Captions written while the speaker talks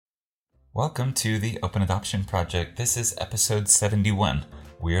Welcome to the Open Adoption Project. This is episode 71.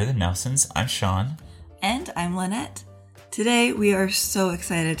 We are the Nelsons. I'm Sean. And I'm Lynette. Today we are so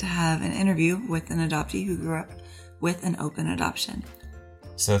excited to have an interview with an adoptee who grew up with an open adoption.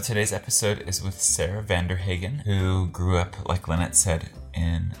 So today's episode is with Sara VanderHaagen, who grew up, like Lynette said,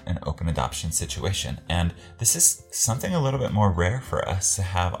 in an open adoption situation. And this is something a little bit more rare for us to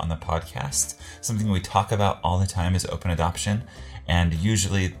have on the podcast. Something we talk about all the time is open adoption. And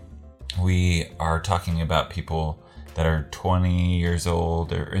usually we are talking about people that are 20 years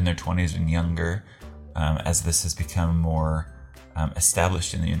old or in their 20s and younger, as this has become more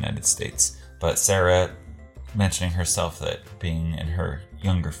established in the United States. But Sara, mentioning herself that being in her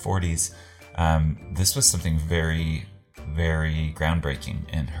younger 40s, this was something very, very groundbreaking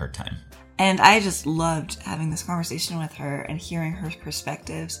in her time. And I just loved having this conversation with her and hearing her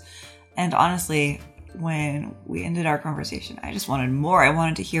perspectives. And honestly, when we ended our conversation, I just wanted more. I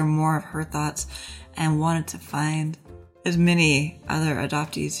wanted to hear more of her thoughts and wanted to find as many other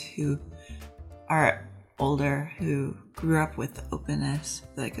adoptees who are older, who grew up with openness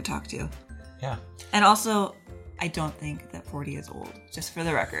that I could talk to. Yeah. And also, I don't think that 40 is old, just for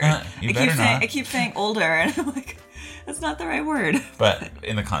the record. I keep saying older, and I'm like, that's not the right word. But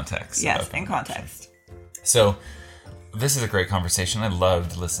in the context. Yes, in context. So this is a great conversation. I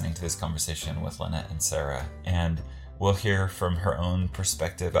loved listening to this conversation with Lynette and Sara, and we'll hear from her own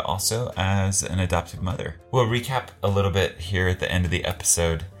perspective, but also as an adoptive mother. We'll recap a little bit here at the end of the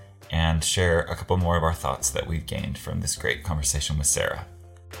episode and share a couple more of our thoughts that we've gained from this great conversation with Sara.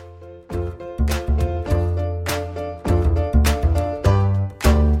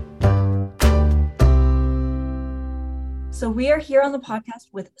 So we are here on the podcast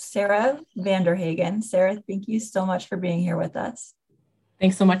with Sara VanderHaagen. Sara, thank you so much for being here with us.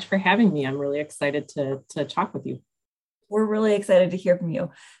 Thanks so much for having me. I'm really excited to talk with you. We're really excited to hear from you.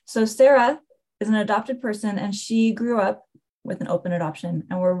 So Sara is an adopted person and she grew up with an open adoption,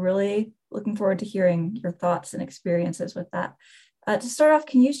 and we're really looking forward to hearing your thoughts and experiences with that. To start off,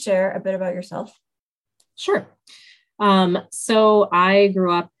 can you share a bit about yourself? Sure. So I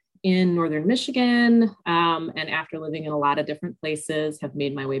grew up in Northern Michigan, and after living in a lot of different places, have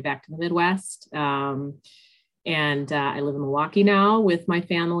made my way back to the Midwest. And I live in Milwaukee now with my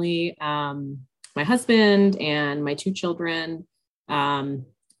family, my husband and my two children.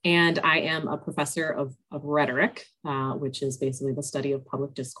 And I am a professor of rhetoric, which is basically the study of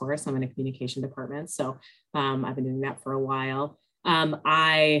public discourse. I'm in a communication department, so I've been doing that for a while.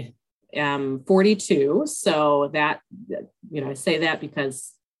 I am 42, so that, I say that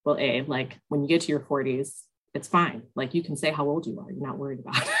because, well, like when you get to your 40s, it's fine. Like you can say how old you are. You're not worried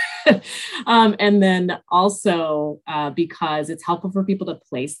about it. And then also because it's helpful for people to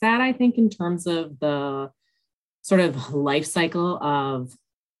place that, I think, in terms of the sort of life cycle of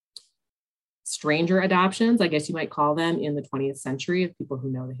stranger adoptions, I guess you might call them, in the 20th century, of people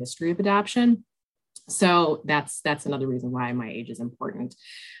who know the history of adoption. So that's another reason why my age is important.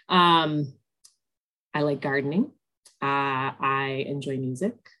 I like gardening. I enjoy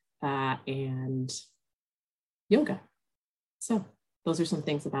music and yoga. So those are some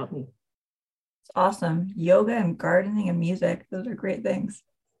things about me. It's awesome. Yoga and gardening and music. Those are great things.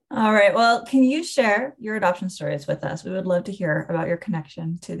 All right. Well, can you share your adoption stories with us? We would love to hear about your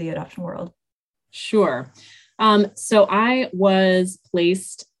connection to the adoption world. Sure. So I was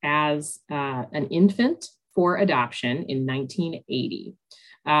placed as an infant for adoption in 1980.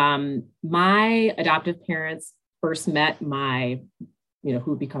 My adoptive parents first met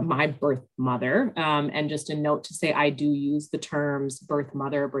who become my birth mother. And just a note to say, I do use the terms birth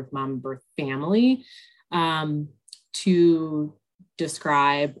mother, birth mom, birth family to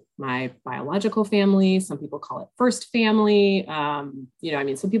describe my biological family. Some people call it first family.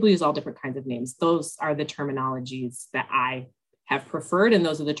 Some people use all different kinds of names. Those are the terminologies that I have preferred. And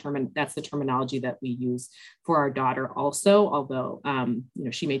those are that's the terminology that we use for our daughter also, although,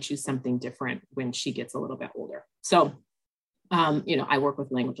 she may choose something different when she gets a little bit older. So, I work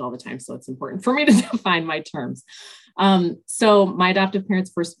with language all the time, so it's important for me to define my terms. So my adoptive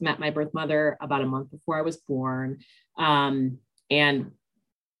parents first met my birth mother about a month before I was born. And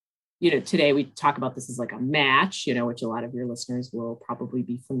today we talk about this as like a match, which a lot of your listeners will probably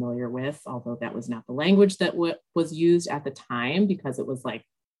be familiar with, although that was not the language that was used at the time, because it was like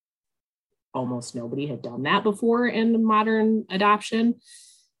almost nobody had done that before in the modern adoption.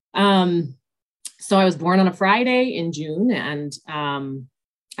 So I was born on a Friday in June, and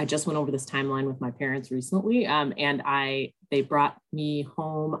I just went over this timeline with my parents recently, and they brought me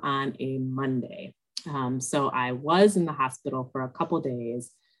home on a Monday. So I was in the hospital for a couple of days.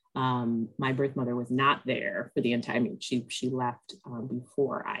 My birth mother was not there for the entire, I mean, she left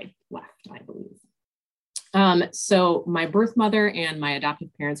before I left, I believe. So my birth mother and my adoptive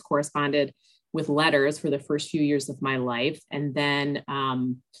parents corresponded with letters for the first few years of my life. And then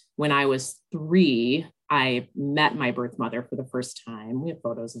when I was 3, I met my birth mother for the first time. We have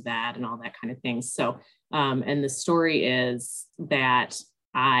photos of that and all that kind of thing. So, and the story is that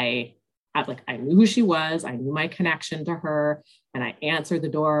I knew who she was. I knew my connection to her, and I answered the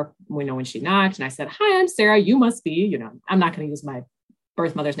door when she knocked, and I said, "Hi, I'm Sarah. You must be," I'm not going to use my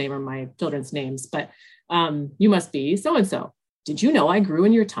birth mother's name or my children's names, but you must be so-and-so. Did you know I grew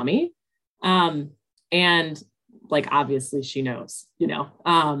in your tummy? And like, obviously she knows,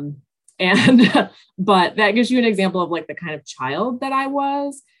 and, but that gives you an example of like the kind of child that I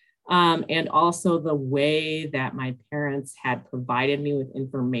was. And also the way that my parents had provided me with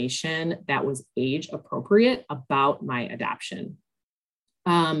information that was age appropriate about my adoption.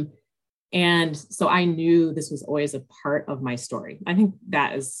 And so I knew this was always a part of my story. I think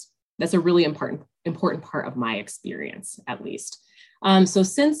that's a really important part of my experience, at least. So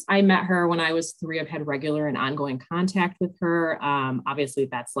since I met her when I was 3, I've had regular and ongoing contact with her. Obviously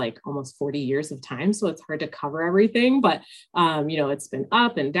that's like almost 40 years of time, so it's hard to cover everything, but it's been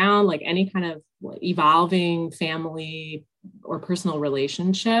up and down, like any kind of evolving family or personal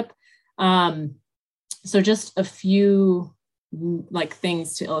relationship. So just a few like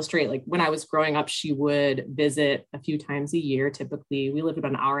things to illustrate. Like when I was growing up, she would visit a few times a year. Typically, we lived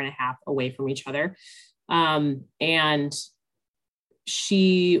about an hour and a half away from each other. And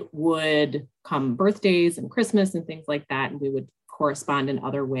she would come birthdays and Christmas and things like that. And we would correspond in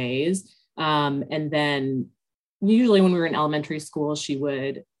other ways. And then usually when we were in elementary school, she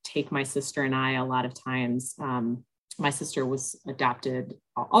would take my sister and I a lot of times. My sister was adopted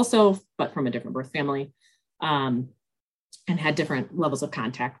also, but from a different birth family, and had different levels of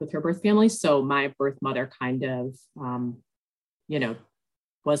contact with her birth family. So my birth mother kind of,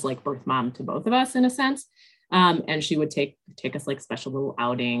 was like birth mom to both of us in a sense. And she would take us like special little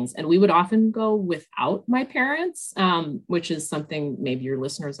outings, and we would often go without my parents, which is something maybe your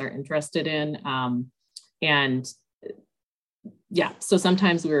listeners are interested in. And yeah, so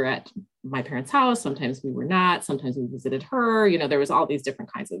sometimes we were at my parents' house, sometimes we were not, sometimes we visited her, there was all these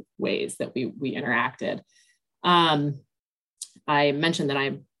different kinds of ways that we interacted. I mentioned that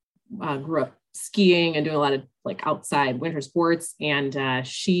I grew up skiing and doing a lot of like outside winter sports, and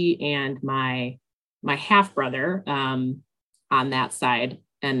she and my half brother on that side,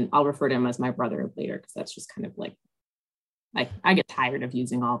 and I'll refer to him as my brother later because that's just kind of like I get tired of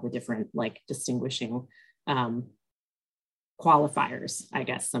using all the different like distinguishing qualifiers, I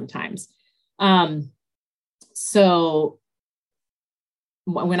guess sometimes. So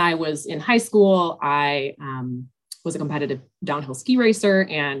when I was in high school, I was a competitive downhill ski racer,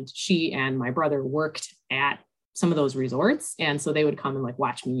 and she and my brother worked at some of those resorts. And so they would come and like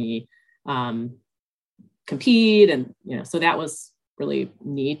watch me compete. And, so that was really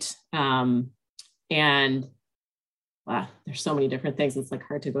neat. And there's so many different things. It's like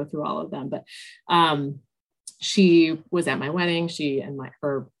hard to go through all of them, but she was at my wedding, she and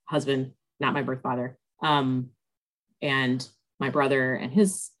her husband, not my birth father. And my brother and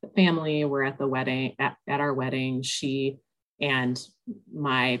his family were at the wedding, at our wedding. She and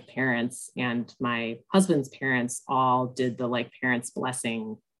my parents and my husband's parents all did the like parents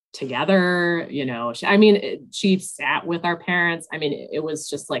blessing together. She sat with our parents. It was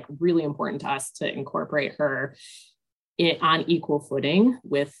just like really important to us to incorporate her on equal footing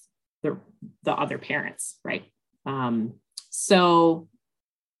with the other parents. Right. So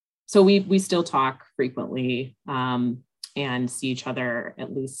we still talk frequently, and see each other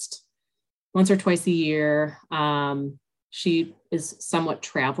at least once or twice a year. She is somewhat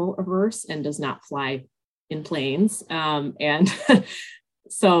travel averse and does not fly in planes. And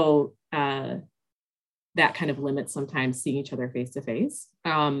so that kind of limits sometimes seeing each other face to face.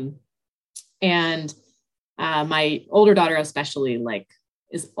 And my older daughter especially like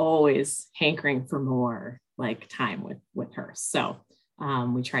is always hankering for more like time with her. So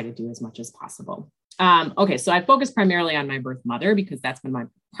we try to do as much as possible. Okay, so I focus primarily on my birth mother because that's been my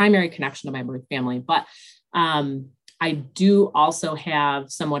primary connection to my birth family, but I do also have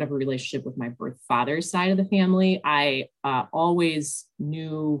somewhat of a relationship with my birth father's side of the family. I always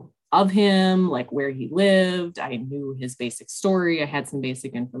knew of him, like where he lived. I knew his basic story. I had some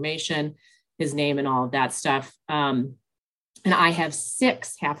basic information, his name and all of that stuff. And I have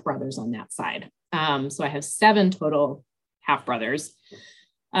 6 half brothers on that side. So I have 7 total half brothers.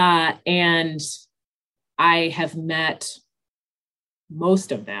 And I have met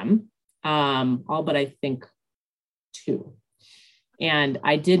most of them, all but I think 2. And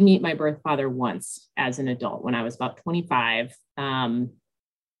I did meet my birth father once as an adult when I was about 25. I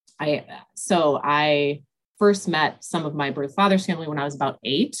first met some of my birth father's family when I was about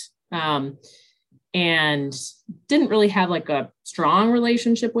 8. And didn't really have like a strong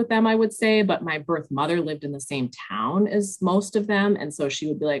relationship with them, I would say, but my birth mother lived in the same town as most of them. And so she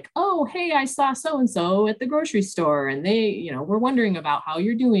would be like, oh, hey, I saw so-and-so at the grocery store and they, were wondering about how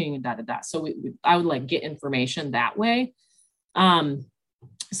you're doing and da-da-da. So I would like get information that way.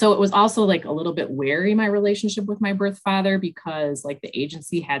 So it was also like a little bit wary, my relationship with my birth father, because like the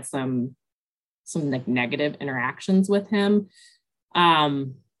agency had some like negative interactions with him.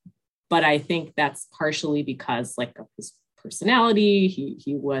 But I think that's partially because like of his personality. He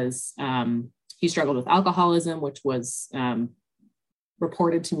struggled with alcoholism, which was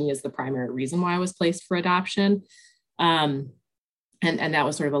reported to me as the primary reason why I was placed for adoption. And that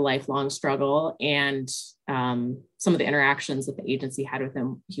was sort of a lifelong struggle. And some of the interactions that the agency had with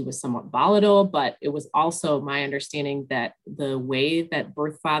him, he was somewhat volatile, but it was also my understanding that the way that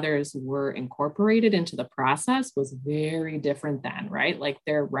birth fathers were incorporated into the process was very different then, right? Like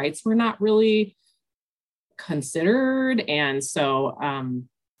their rights were not really considered. And so,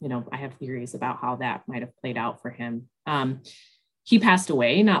 I have theories about how that might have played out for him. He passed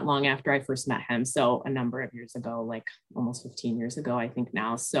away not long after I first met him. So a number of years ago, like almost 15 years ago, I think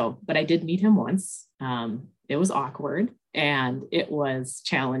now. So, but I did meet him once. It was awkward and it was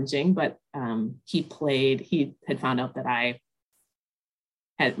challenging, but he had found out that I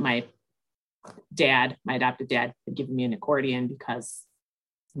had my adopted dad had given me an accordion because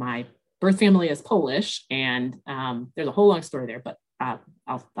my birth family is Polish. And there's a whole long story there, but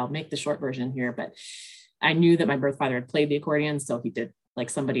I'll make the short version here. But I knew that my birth father had played the accordion. So he did,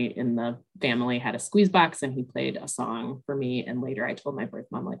 like somebody in the family had a squeeze box and he played a song for me. And later I told my birth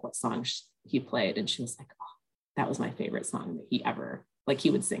mom, like what song he played. And she was like, oh, that was my favorite song that he ever, like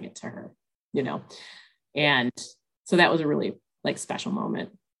he would sing it to her, And so that was a really like special moment.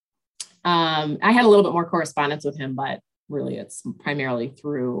 I had a little bit more correspondence with him, but really it's primarily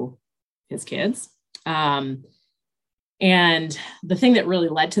through his kids. And the thing that really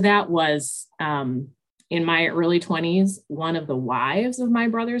led to that was, in my early 20s, one of the wives of my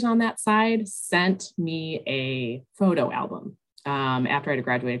brothers on that side sent me a photo album after I had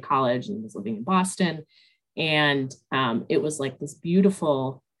graduated college and was living in Boston. And it was like this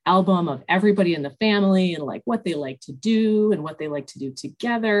beautiful album of everybody in the family and like what they like to do and what they like to do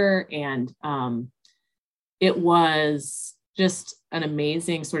together. And it was just an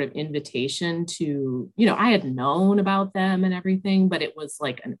amazing sort of invitation to, I had known about them and everything, but it was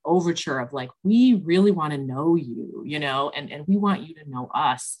like an overture of like, we really want to know you, and we want you to know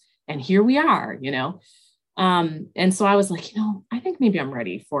us. And here we are, and so I was like, I think maybe I'm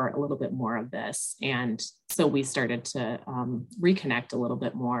ready for a little bit more of this. And so we started to reconnect a little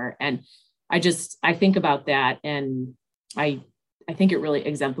bit more. And I think about that. And I think it really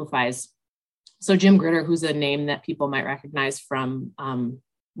exemplifies. So Jim Gritter, who's a name that people might recognize from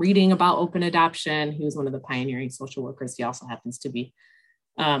reading about open adoption, he was one of the pioneering social workers. He also happens to be,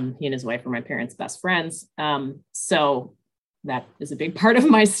 he and his wife were my parents' best friends. So that is a big part of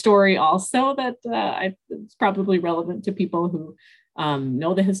my story also that it's probably relevant to people who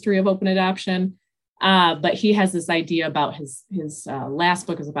know the history of open adoption. But he has this idea about his last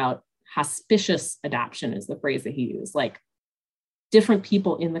book is about hospicious adoption is the phrase that he used, like different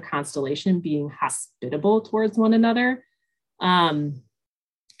people in the constellation being hospitable towards one another. And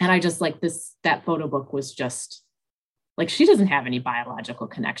I just like that photo book was just like, she doesn't have any biological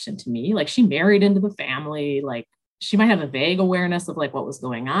connection to me. Like she married into the family, like she might have a vague awareness of like what was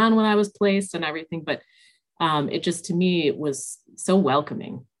going on when I was placed and everything. But it just, to me, it was so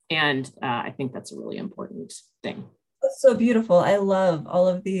welcoming. And I think that's a really important thing. That's so beautiful. I love all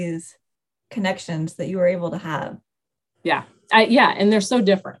of these connections that you were able to have. Yeah. And they're so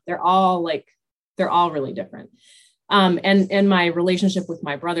different. They're all really different. And my relationship with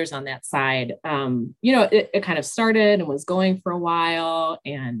my brothers on that side, it kind of started and was going for a while.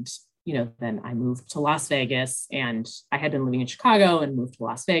 And, then I moved to Las Vegas and I had been living in Chicago and moved to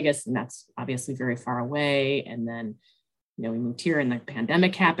Las Vegas. And that's obviously very far away. And then, we moved here and the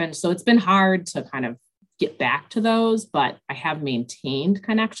pandemic happened. So it's been hard to kind of get back to those, but I have maintained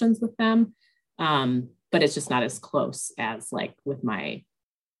connections with them. But it's just not as close as like with my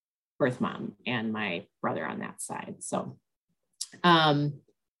birth mom and my brother on that side. So,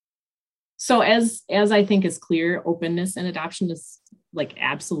 as I think is clear, openness and adoption is like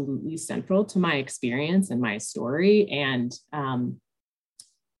absolutely central to my experience and my story. And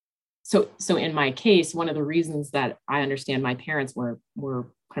so in my case, one of the reasons that I understand my parents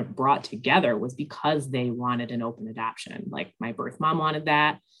were kind of brought together was because they wanted an open adoption. Like my birth mom wanted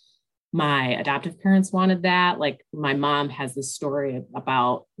that. My adoptive parents wanted that. Like my mom has this story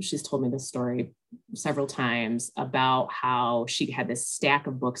about, she's told me this story several times about how she had this stack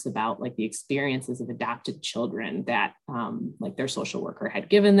of books about like the experiences of adopted children that like their social worker had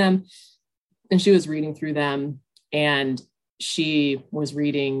given them. And she was reading through them, and she was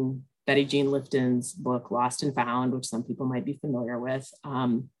reading Betty Jean Lifton's book, Lost and Found, which some people might be familiar with.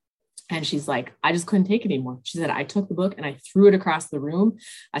 And she's like, I just couldn't take it anymore. She said, I took the book and I threw it across the room.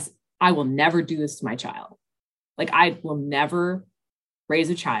 I said, I will never do this to my child. Like I will never raise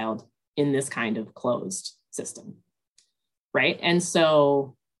a child in this kind of closed system. Right. And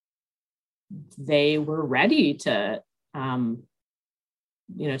so they were ready to,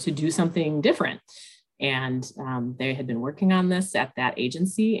 to do something different. And they had been working on this at that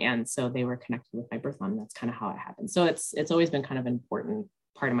agency. And so they were connected with my birth mom. And that's kind of how it happened. So it's always been kind of an important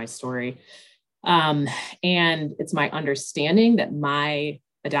part of my story. And it's my understanding that my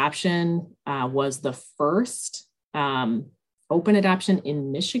adoption was the first open adoption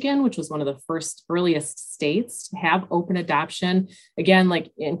in Michigan, which was one of the first earliest states to have open adoption. Again,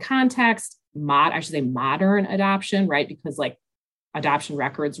 like in context, modern adoption, right? Because like adoption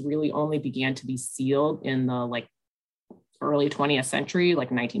records really only began to be sealed in the like early 20th century, like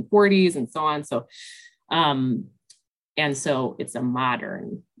 1940s and so on. So, and so it's a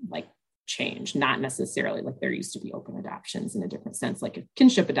modern like change, not necessarily like there used to be open adoptions in a different sense, like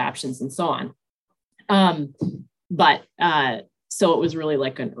kinship adoptions and so on. So it was really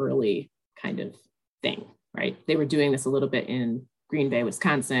like an early kind of thing, right? They were doing this a little bit in Green Bay,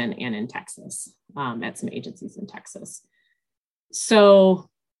 Wisconsin, and in Texas, at some agencies in Texas. So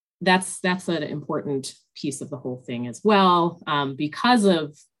that's an important piece of the whole thing as well, because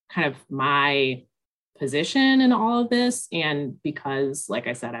of kind of my position in all of this. And because, like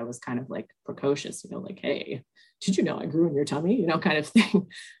I said, I was kind of like precocious, like, hey, did you know I grew in your tummy, kind of thing,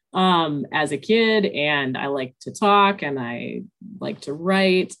 as a kid. And I like to talk and I like to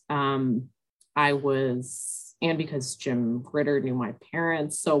write. And because Jim Ritter knew my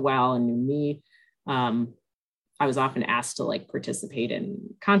parents so well and knew me, I was often asked to like participate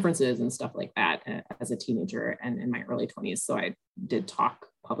in conferences and stuff like that as a teenager and in my early 20s. So I did talk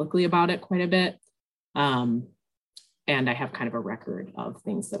publicly about it quite a bit. And I have kind of a record of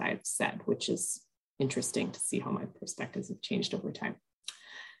things that I've said, which is interesting to see how my perspectives have changed over time.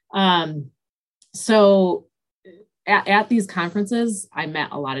 So at these conferences, I met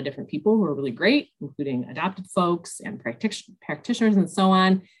a lot of different people who were really great, including adopted folks and practitioners and so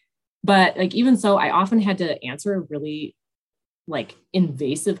on. But like, even so, I often had to answer really like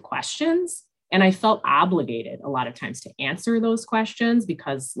invasive questions. And I felt obligated a lot of times to answer those questions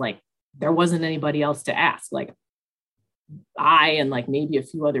because like there wasn't anybody else to ask. Like I and like maybe a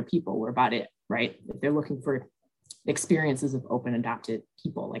few other people were about it, right? If they're looking for experiences of open adopted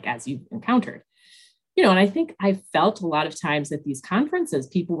people, like as you've encountered, and I think I felt a lot of times at these conferences,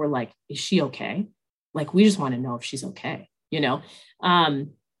 people were like, is she okay? Like, we just want to know if she's okay,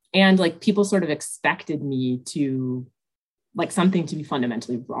 and like people sort of expected me to like something to be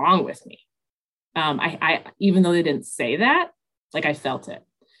fundamentally wrong with me. I even though they didn't say that, like I felt it.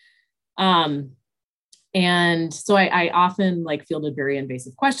 And so I often like fielded very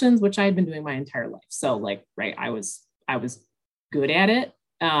invasive questions, which I had been doing my entire life. So like, right, I was good at it.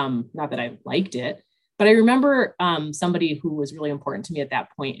 Not that I liked it, but I remember somebody who was really important to me at that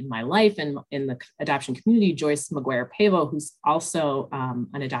point in my life and in the adoption community, Joyce McGuire-Pavo, who's also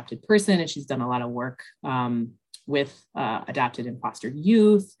an adopted person, and she's done a lot of work with adopted and fostered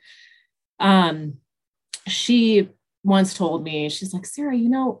youth. She once told me, she's like, Sara, you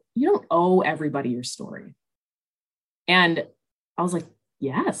don't owe everybody your story. And I was like,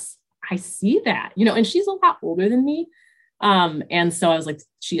 yes, I see that, and she's a lot older than me. And so I was like,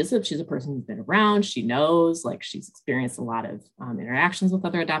 she's a person who's been around. She knows, like, she's experienced a lot of interactions with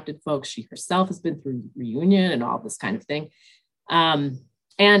other adopted folks. She herself has been through reunion and all this kind of thing. And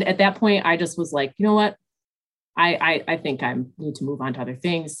at that point, I just was like, you know what? I think I need to move on to other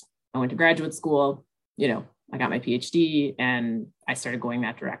things. I went to graduate school, I got my PhD and I started going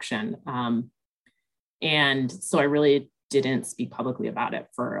that direction. And so I really didn't speak publicly about it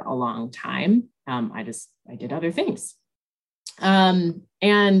for a long time. I did other things.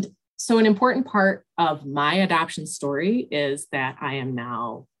 And so an important part of my adoption story is that I am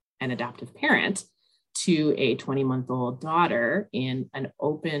now an adoptive parent to a 20-month-old daughter in an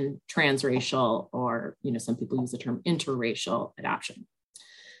open transracial, or, some people use the term interracial adoption.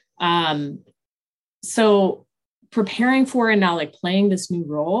 So preparing for and now like playing this new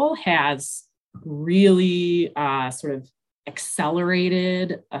role has really sort of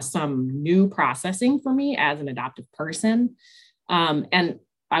accelerated some new processing for me as an adoptive person. And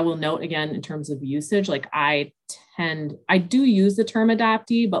I will note again, in terms of usage, like I do use the term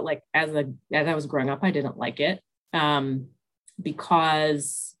adoptee, but like as I was growing up, I didn't like it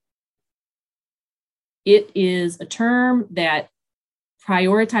because it is a term that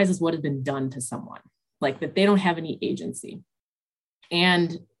prioritizes what has been done to someone, like that they don't have any agency.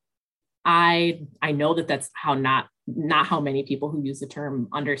 And I know that that's how not how many people who use the term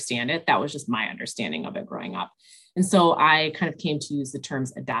understand it. That was just my understanding of it growing up. And so I kind of came to use the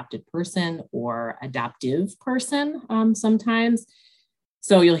terms adopted person or adoptive person sometimes.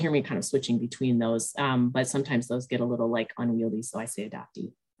 So you'll hear me kind of switching between those, but sometimes those get a little like unwieldy. So I say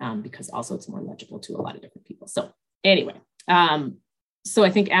adoptee because also it's more legible to a lot of different people. So anyway, so I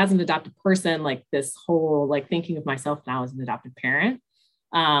think as an adopted person, like this whole like thinking of myself now as an adopted parent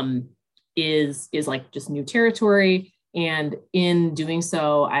is like just new territory. And in doing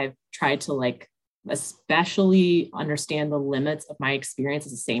so, I've tried to like especially understand the limits of my experience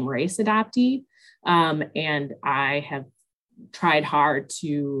as a same race adoptee. And I have tried hard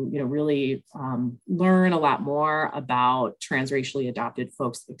to, really learn a lot more about transracially adopted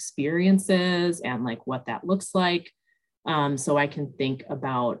folks' experiences and like what that looks like. So I can think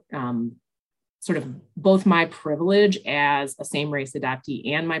about sort of both my privilege as a same race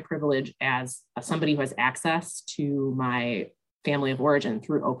adoptee and my privilege as somebody who has access to my family of origin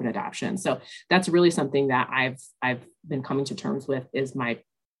through open adoption. So that's really something that I've been coming to terms with is my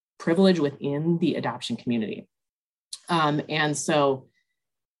privilege within the adoption community. And so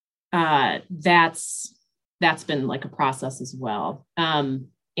that's been like a process as well.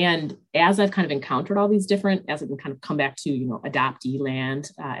 And as I've kind of encountered all these different, as I've been kind of come back to, adoptee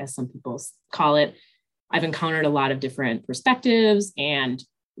land, as some people call it, I've encountered a lot of different perspectives and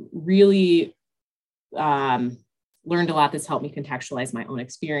really learned a lot that's helped me contextualize my own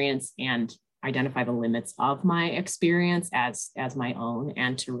experience and identify the limits of my experience as my own,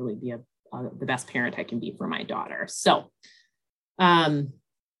 and to really be the best parent I can be for my daughter. So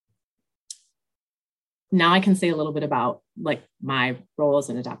now I can say a little bit about like my role as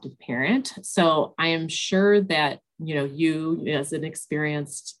an adoptive parent. So I am sure that, you as an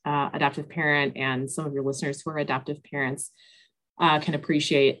experienced adoptive parent and some of your listeners who are adoptive parents can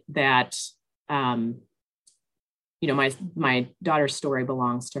appreciate that, my daughter's story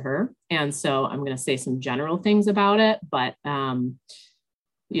belongs to her. And so I'm going to say some general things about it, but,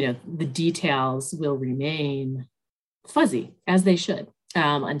 the details will remain fuzzy, as they should.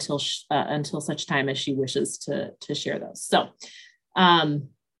 Until such time as she wishes to share those. So, and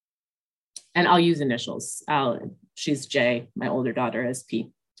I'll use initials. She's J, my older daughter is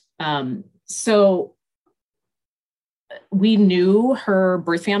P. So we knew her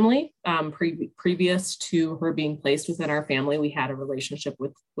birth family previous to her being placed within our family. We had a relationship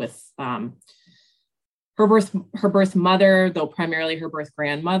with her birth mother, though primarily her birth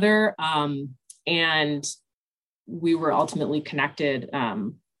grandmother, and we were ultimately connected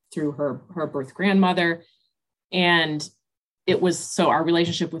through her birth grandmother. And it was, so our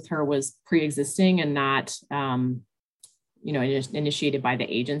relationship with her was pre-existing and not, initiated by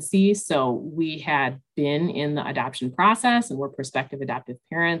the agency. So we had been in the adoption process and were prospective adoptive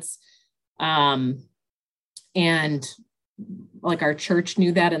parents. And like our church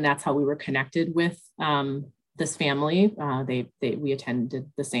knew that, and that's how we were connected with this family. We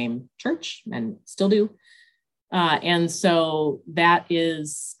attended the same church and still do. And so that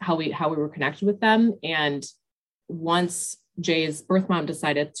is how we were connected with them. And once Jay's birth mom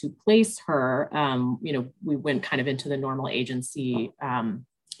decided to place her, we went kind of into the normal agency,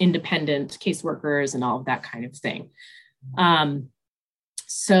 independent caseworkers and all of that kind of thing.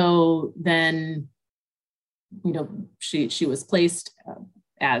 So then, she was placed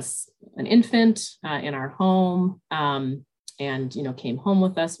as an infant in our home, and, came home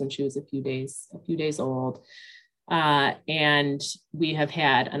with us when she was a few days old. And we have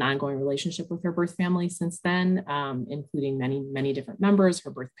had an ongoing relationship with her birth family since then, including many, many different members,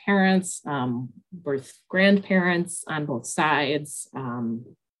 her birth parents, birth grandparents on both sides,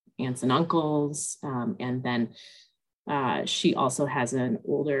 aunts and uncles. And then she also has an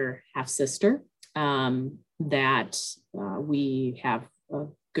older half sister that we have a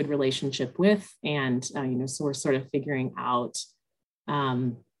good relationship with. And, so we're sort of figuring out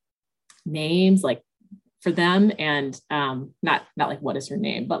names like for them, and not like what is her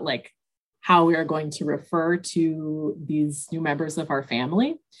name, but like how we are going to refer to these new members of our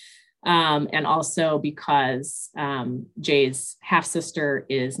family. And also because Jay's half sister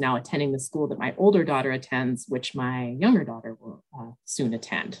is now attending the school that my older daughter attends, which my younger daughter will soon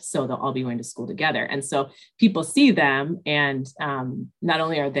attend. So they'll all be going to school together. And so people see them, and not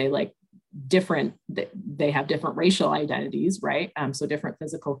only are they like different, they have different racial identities, right? So different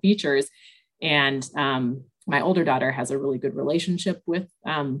physical features. And my older daughter has a really good relationship with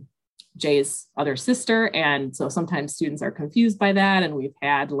Jay's other sister. And so sometimes students are confused by that. And we've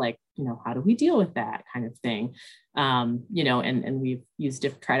had like, how do we deal with that kind of thing? And we've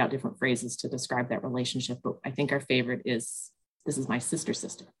tried out different phrases to describe that relationship. But I think our favorite is, this is my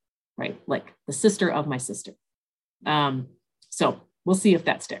sister, right? Like the sister of my sister. So we'll see if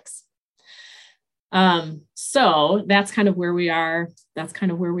that sticks. So that's kind of where we are. That's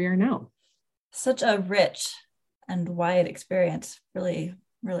kind of where we are now. Such a rich and wide experience. Really,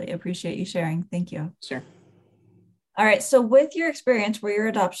 really appreciate you sharing. Thank you. Sure. All right. So with your experience where your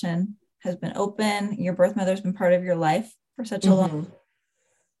adoption has been open, your birth mother has been part of your life for such a long time,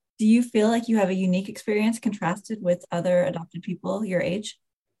 do you feel like you have a unique experience contrasted with other adopted people your age?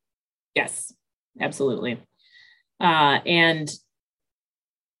 Yes, absolutely. And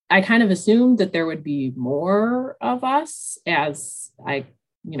I kind of assumed that there would be more of us as I,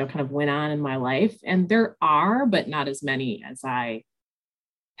 kind of went on in my life. And there are, but not as many as I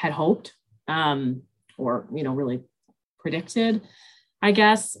had hoped or, really predicted, I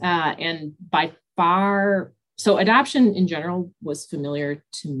guess. And by far, so adoption in general was familiar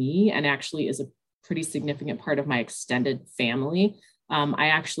to me and actually is a pretty significant part of my extended family. I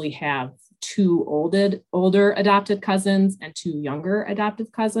actually have two older adopted cousins and two younger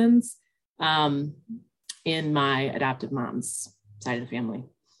adoptive cousins in my adoptive mom's side of the family.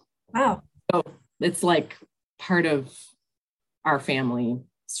 Wow. So it's like part of our family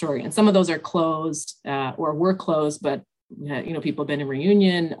story. And some of those are closed or were closed, but people have been in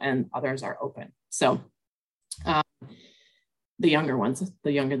reunion and others are open. So the younger ones,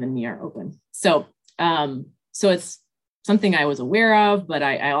 the younger than me, are open. So it's something I was aware of, but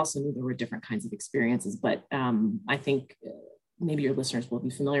I also knew there were different kinds of experiences. But I think maybe your listeners will be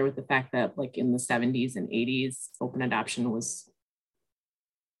familiar with the fact that like in the 70s and 80s, open adoption was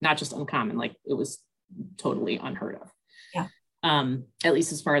not just uncommon, like it was totally unheard of. Yeah. At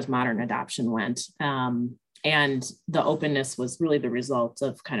least as far as modern adoption went. And the openness was really the result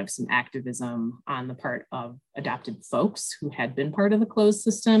of kind of some activism on the part of adopted folks who had been part of the closed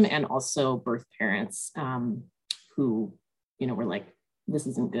system, and also birth parents who, were like, this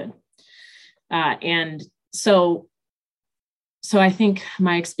isn't good. And so I think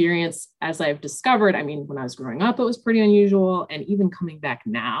my experience, as I've discovered, when I was growing up, it was pretty unusual. And even coming back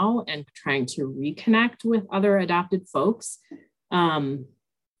now and trying to reconnect with other adopted folks,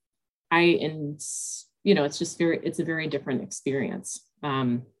 it's a very different experience.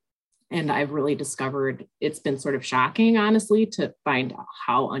 And I've really discovered it's been sort of shocking, honestly, to find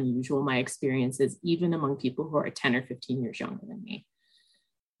how unusual my experience is, even among people who are 10 or 15 years younger than me.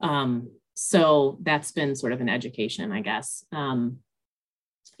 So that's been sort of an education, I guess.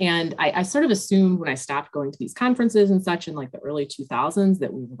 And I sort of assumed when I stopped going to these conferences and such in like the early 2000s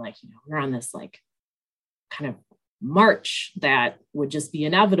that we were like, we're on this like kind of march that would just be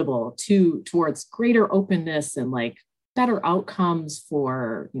inevitable towards greater openness and like better outcomes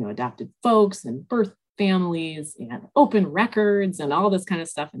for, adopted folks and birth families and open records and all this kind of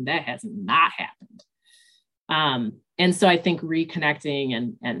stuff. And that has not happened. And so I think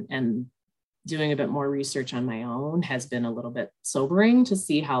reconnecting and doing a bit more research on my own has been a little bit sobering to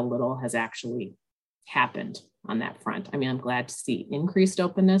see how little has actually happened on that front. I'm glad to see increased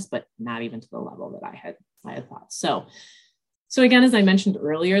openness, but not even to the level that I had thought. So again, as I mentioned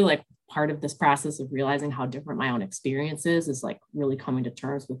earlier, like part of this process of realizing how different my own experience is like really coming to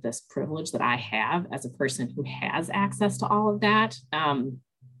terms with this privilege that I have as a person who has access to all of that,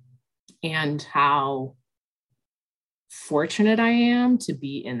 and how fortunate I am to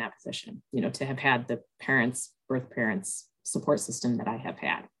be in that position, to have had the birth parents support system that I have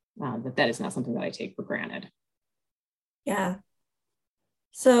had, that is not something that I take for granted. Yeah.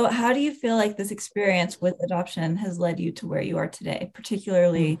 So how do you feel like this experience with adoption has led you to where you are today,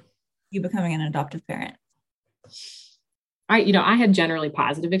 particularly you becoming an adoptive parent? I had generally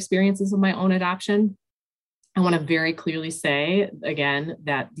positive experiences with my own adoption. I want to very clearly say again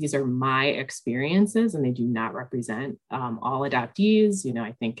that these are my experiences and they do not represent all adoptees.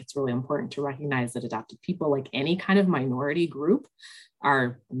 I think it's really important to recognize that adopted people, like any kind of minority group,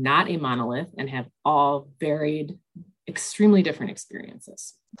 are not a monolith and have all varied, extremely different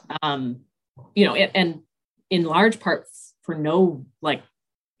experiences. And in large part for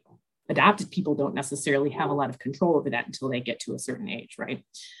adopted people don't necessarily have a lot of control over that until they get to a certain age, right?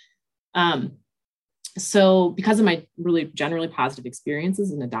 So because of my really generally positive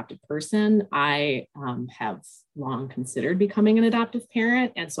experiences as an adopted person, I have long considered becoming an adoptive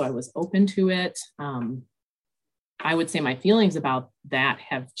parent. And so I was open to it. I would say my feelings about that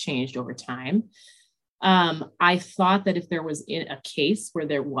have changed over time. I thought that if there was a case where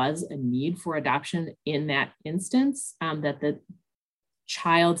there was a need for adoption in that instance, that the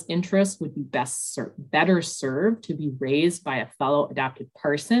child's interest would be better served to be raised by a fellow adopted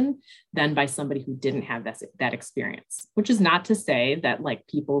person than by somebody who didn't have that experience, which is not to say that like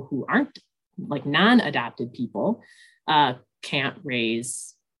people who aren't like non-adopted people can't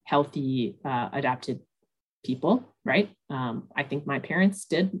raise healthy adopted people, right? I think my parents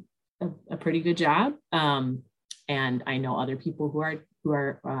did a pretty good job. And I know other people who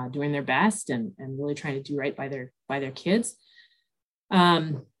are doing their best and really trying to do right by their kids.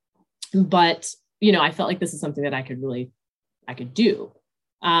 But, you know, I felt like this is something that I could do.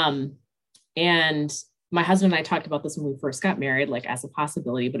 And my husband and I talked about this when we first got married, like as a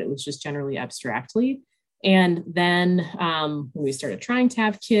possibility, but it was just generally abstractly. And then when we started trying to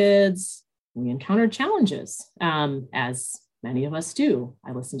have kids, we encountered challenges, as many of us do.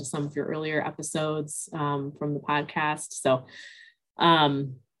 I listened to some of your earlier episodes from the podcast. So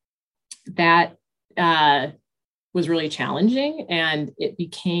that was really challenging, and it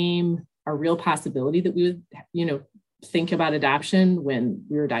became a real possibility that we would, you know, think about adoption when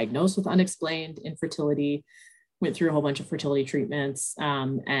we were diagnosed with unexplained infertility, went through a whole bunch of fertility treatments,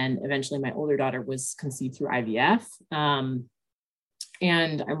 and eventually my older daughter was conceived through IVF.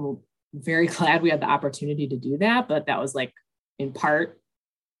 And I'm very glad we had the opportunity to do that, but that was like in part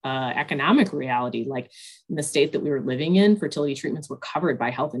economic reality. Like in the state that we were living in, fertility treatments were covered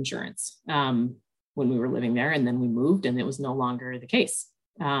by health insurance when we were living there, and then we moved and it was no longer the case.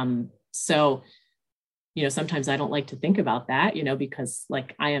 So, you know, sometimes I don't like to think about that, you know, because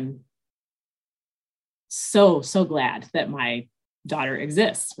like I am so glad that my daughter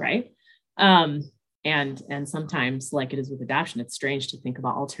exists, right? And sometimes, like it is with adoption, it's strange to think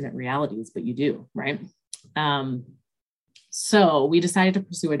about alternate realities, but you do, right? So we decided to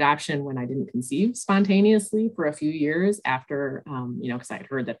pursue adoption when I didn't conceive spontaneously for a few years after, you know, because I had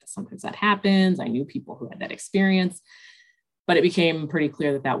heard that sometimes that happens. I knew people who had that experience, but it became pretty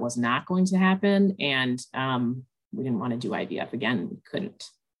clear that that was not going to happen. And we didn't want to do IVF again. We couldn't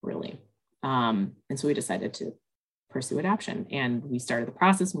really. And so we decided to pursue adoption. And we started the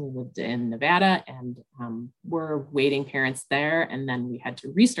process when we lived in Nevada, and we're waiting parents there. And then we had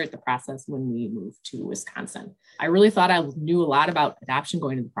to restart the process when we moved to Wisconsin. I really thought I knew a lot about adoption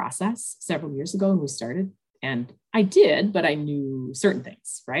going into the process several years ago when we started. And I did, but I knew certain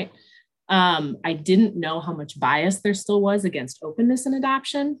things, right? I didn't know how much bias there still was against openness in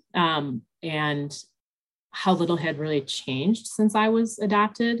adoption, and how little had really changed since I was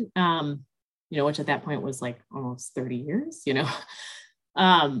adopted. You know, which at that point was like almost 30 years, you know.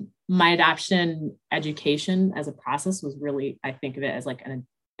 My adoption education as a process was really, I think of it as like an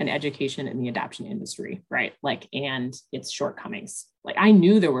education in the adoption industry, right? Like, and its shortcomings. Like I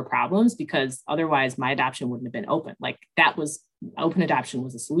knew there were problems because otherwise my adoption wouldn't have been open. Like that was, open adoption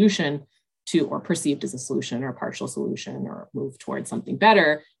was a solution to, or perceived as a solution or a partial solution or move towards something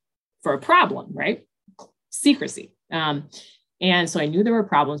better for a problem, right? Secrecy. And so I knew there were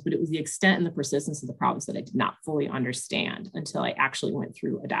problems, but it was the extent and the persistence of the problems that I did not fully understand until I actually went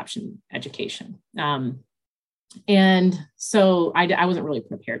through adoption education. And so I wasn't really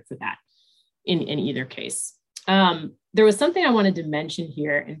prepared for that in either case. There was something I wanted to mention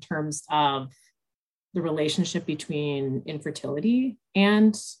here in terms of the relationship between infertility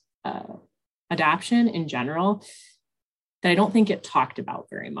and adoption in general that I don't think get talked about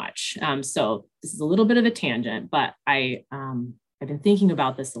very much. So this is a little bit of a tangent, but I've been thinking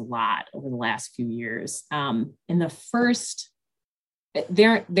about this a lot over the last few years. And the first, they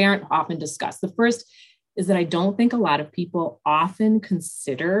aren't often discussed. The first is that I don't think a lot of people often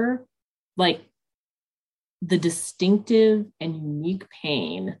consider like the distinctive and unique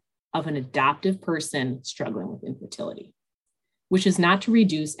pain of an adoptive person struggling with infertility, which is not to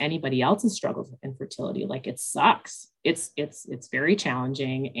reduce anybody else's struggles with infertility. Like it sucks. It's very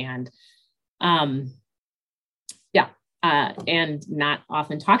challenging and and not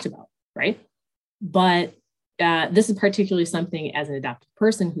often talked about, right? But this is particularly something as an adoptive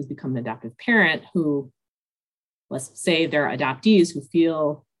person who's become an adoptive parent who, let's say they're adoptees who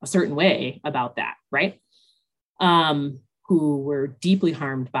feel a certain way about that, right? Who were deeply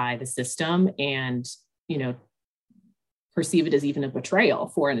harmed by the system and, you know, perceive it as even a betrayal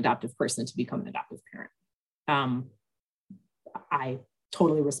for an adoptive person to become an adoptive parent. I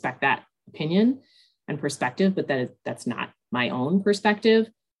totally respect that opinion and perspective, but that's not my own perspective.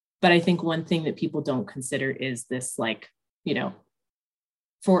 But I think one thing that people don't consider is this, like, you know,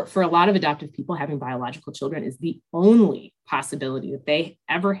 for a lot of adoptive people, having biological children is the only possibility that they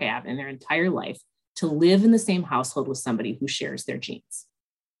ever have in their entire life to live in the same household with somebody who shares their genes.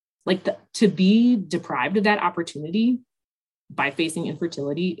 Like, to be deprived of that opportunity by facing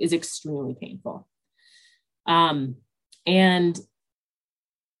infertility is extremely painful. And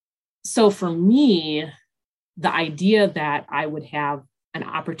so for me, the idea that I would have an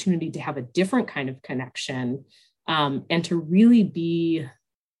opportunity to have a different kind of connection, and to really be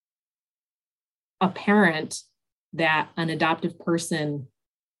a parent that an adoptive person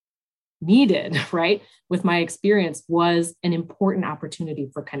needed, right, with my experience, was an important opportunity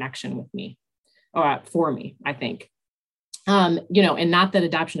for connection with me, or for me, I think. You know, and not that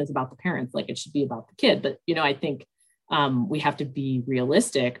adoption is about the parents, like it should be about the kid, but, you know, I think we have to be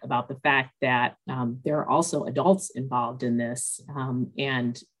realistic about the fact that there are also adults involved in this,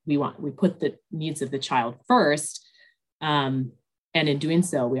 and we put the needs of the child first. And in doing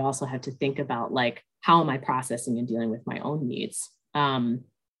so, we also have to think about, like, how am I processing and dealing with my own needs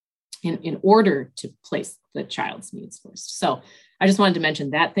in order to place the child's needs first. So I just wanted to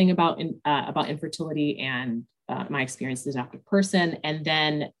mention that thing about infertility and my experience as an adoptive person. And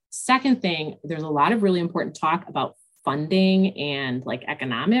then second thing, there's a lot of really important talk about funding and like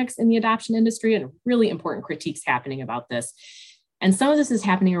economics in the adoption industry, and really important critiques happening about this. And some of this is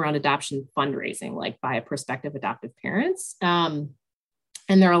happening around adoption fundraising, like by prospective adoptive parents.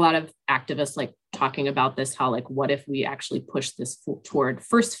 And there are a lot of activists like talking about this, how like, what if we actually push this toward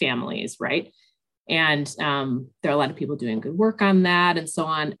first families, right? And there are a lot of people doing good work on that and so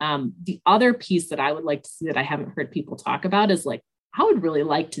on. The other piece that I would like to see that I haven't heard people talk about is like, I would really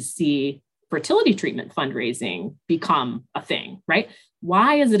like to see fertility treatment fundraising become a thing, right?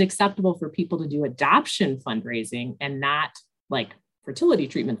 Why is it acceptable for people to do adoption fundraising and not like fertility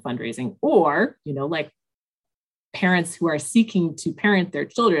treatment fundraising? Or, you know, like parents who are seeking to parent their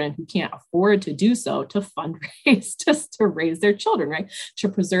children who can't afford to do so, to fundraise just to raise their children, right? To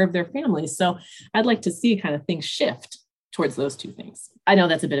preserve their families. So I'd like to see kind of things shift towards those two things. I know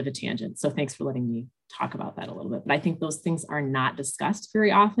that's a bit of a tangent, so thanks for letting me talk about that a little bit. But I think those things are not discussed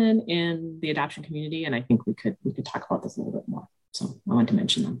very often in the adoption community, and I think we could talk about this a little bit more. So I wanted to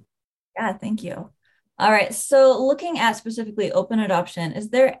mention them. Yeah, thank you. All right. So looking at specifically open adoption, is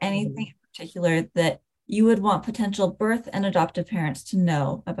there anything in particular that you would want potential birth and adoptive parents to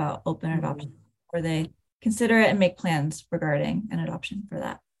know about open adoption, or they consider it and make plans regarding an adoption for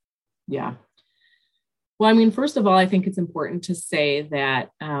that? Yeah. Well, I mean, first of all, I think it's important to say that,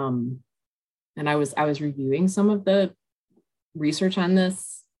 and I was reviewing some of the research on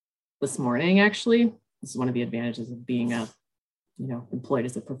this morning, actually. This is one of the advantages of being employed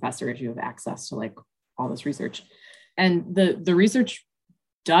as a professor, is you have access to like all this research. And the research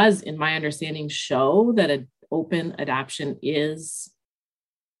does, in my understanding, show that an open adoption is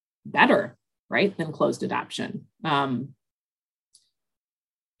better, right, than closed adoption.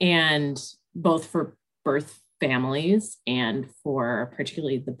 And both for birth families and for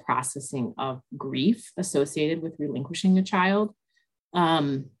particularly the processing of grief associated with relinquishing a child.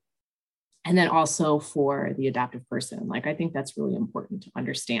 And then also for the adoptive person. Like, I think that's really important to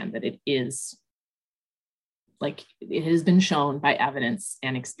understand that it is, like, it has been shown by evidence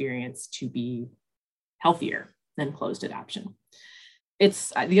and experience to be healthier than closed adoption.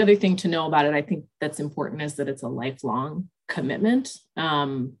 It's the other thing to know about it, I think that's important, is that it's a lifelong commitment.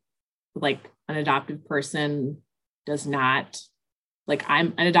 Like an adoptive person does not, like,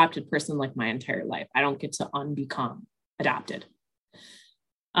 I'm an adopted person like my entire life. I don't get to unbecome adopted.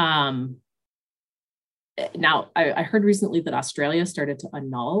 Now, I heard recently that Australia started to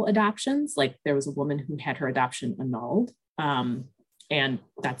annul adoptions. Like, there was a woman who had her adoption annulled. And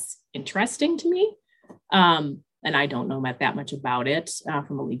that's interesting to me. And I don't know that much about it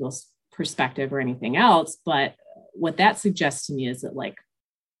from a legal perspective or anything else. But what that suggests to me is that, like,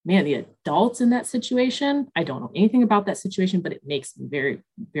 man, the adults in that situation, I don't know anything about that situation, but it makes me very,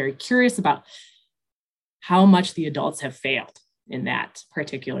 very curious about how much the adults have failed in that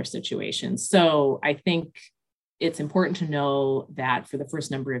particular situation. So I think it's important to know that for the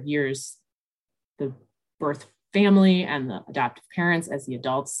first number of years, the birth family and the adoptive parents, as the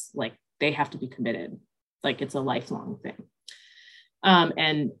adults, like, they have to be committed. Like, it's a lifelong thing.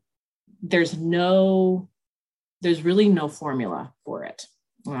 And there's really no formula for it.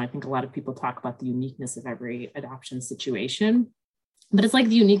 I think a lot of people talk about the uniqueness of every adoption situation, but it's like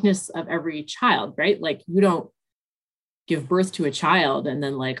the uniqueness of every child, right? Like, you don't give birth to a child and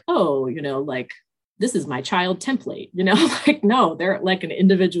then like, oh, like, this is my child template, like, no, they're like an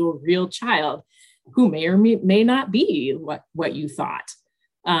individual real child who may or may not be what you thought.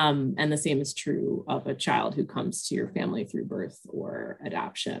 And the same is true of a child who comes to your family through birth or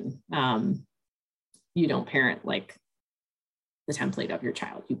adoption. You don't parent like the template of your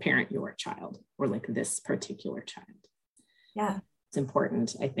child. You parent your child, or like this particular child. Yeah. It's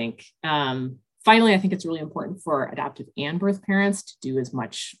important, I think. Finally, I think it's really important for adoptive and birth parents to do as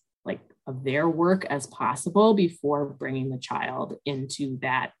much like of their work as possible before bringing the child into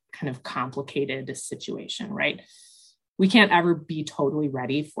that kind of complicated situation, right? We can't ever be totally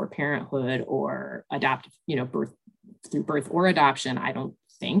ready for parenthood or adoptive, birth through birth or adoption, I don't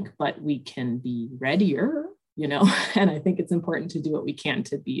think, but we can be readier, and I think it's important to do what we can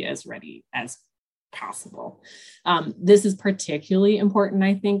to be as ready as possible. This is particularly important,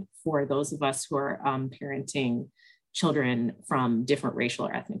 I think, for those of us who are parenting children from different racial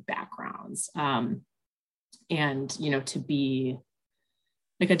or ethnic backgrounds. And, to be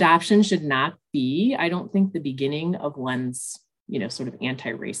like, adoption should not be, I don't think, the beginning of one's, sort of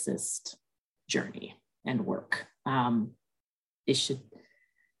anti-racist journey and work. It should,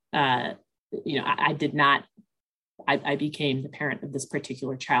 I became the parent of this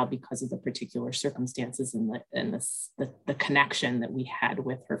particular child because of the particular circumstances and the connection that we had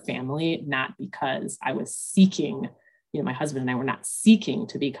with her family, not because I was seeking, my husband and I were not seeking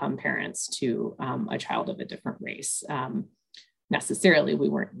to become parents to a child of a different race. Necessarily, we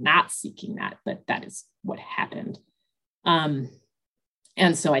weren't not seeking that, but that is what happened. And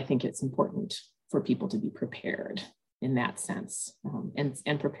so I think it's important for people to be prepared in that sense,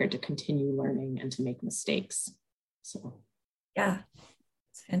 and prepared to continue learning and to make mistakes. So, yeah,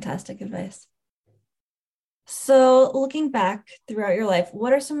 it's fantastic advice. So looking back throughout your life,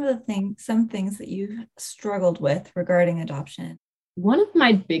 what are some things that you've struggled with regarding adoption? One of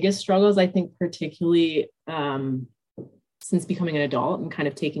my biggest struggles, I think, particularly since becoming an adult and kind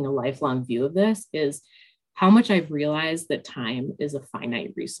of taking a lifelong view of this, is how much I've realized that time is a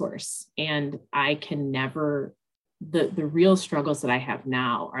finite resource. And I can never, the real struggles that I have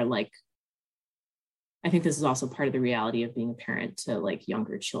now are like, I think this is also part of the reality of being a parent to like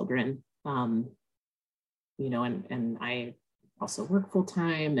younger children, and I also work full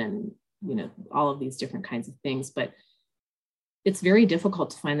time and, all of these different kinds of things, but it's very difficult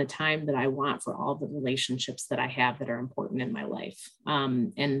to find the time that I want for all the relationships that I have that are important in my life.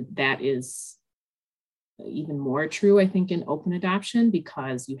 And that is even more true, I think, in open adoption,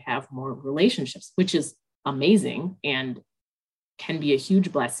 because you have more relationships, which is amazing and can be a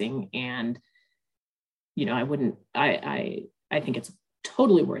huge blessing. And I think it's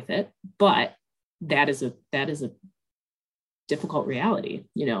totally worth it, but that is a difficult reality,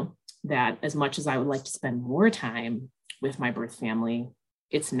 that as much as I would like to spend more time with my birth family,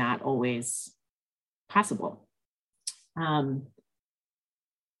 it's not always possible.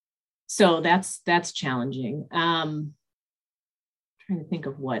 So that's challenging. Trying to think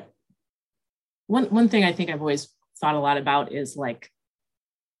of what, one thing I think I've always thought a lot about is like,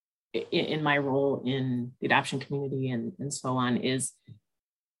 in my role in the adoption community and so on, is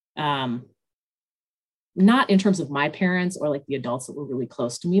not in terms of my parents or like the adults that were really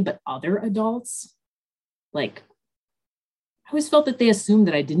close to me, but other adults. Like, I always felt that they assumed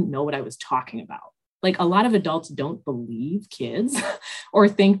that I didn't know what I was talking about. Like, a lot of adults don't believe kids or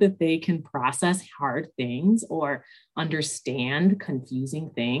think that they can process hard things or understand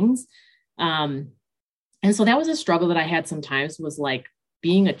confusing things. And so that was a struggle that I had sometimes, was like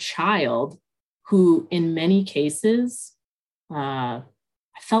being a child who in many cases, I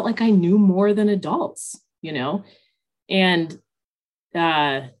felt like I knew more than adults, and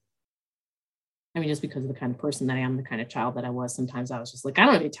just because of the kind of person that I am, the kind of child that I was, sometimes I was just like, I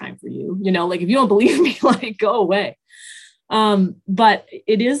don't have any time for you, like, if you don't believe me, like, go away. But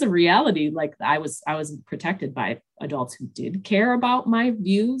it is a reality. Like, I was protected by adults who did care about my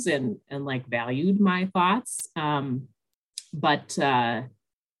views and like valued my thoughts. But I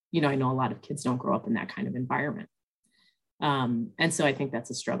know a lot of kids don't grow up in that kind of environment. And so I think that's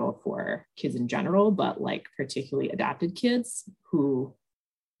a struggle for kids in general, but like particularly adopted kids who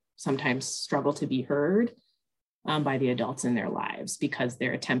sometimes struggle to be heard by the adults in their lives, because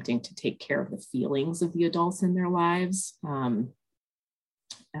they're attempting to take care of the feelings of the adults in their lives. So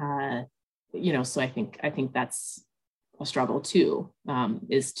I think that's a struggle too,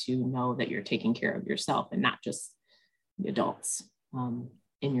 is to know that you're taking care of yourself and not just the adults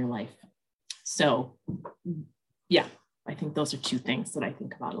in your life. So yeah, I think those are two things that I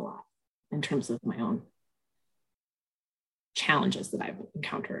think about a lot in terms of my own challenges that I've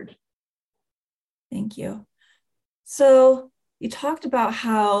encountered. Thank you. So you talked about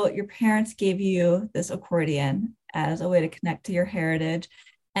how your parents gave you this accordion as a way to connect to your heritage.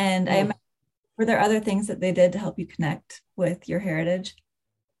 And I imagine, were there other things that they did to help you connect with your heritage?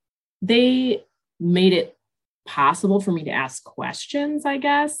 they made it possible for me to ask questions, I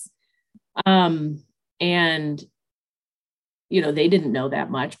guess. And they didn't know that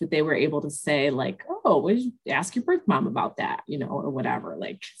much, but they were able to say like, oh, well, you ask your birth mom about that, or whatever,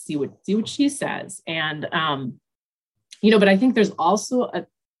 like see what she says. And, but I think there's also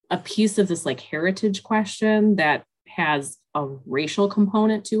a piece of this like heritage question that has a racial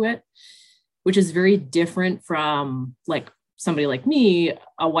component to it, which is very different from like somebody like me,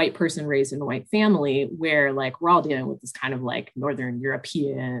 a white person raised in a white family, where like we're all dealing with this kind of like Northern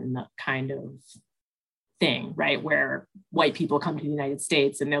European kind of thing, right? Where white people come to the United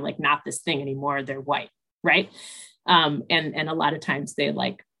States and they're like not this thing anymore, they're white, right? And a lot of times they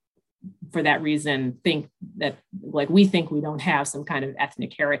like, for that reason, think that like we think we don't have some kind of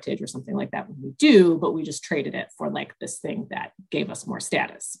ethnic heritage or something like that when we do, but we just traded it for like this thing that gave us more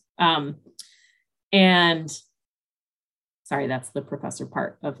status. And sorry, that's the professor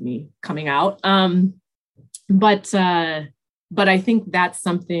part of me coming out. But I think that's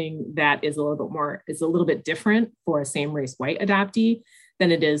something that is a little bit different for a same race white adoptee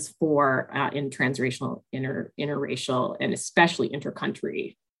than it is for in transracial, interracial, and especially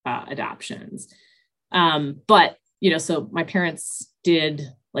intercountry adoptions. But, so my parents did,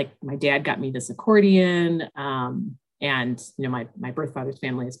 like my dad got me this accordion, and, my birth father's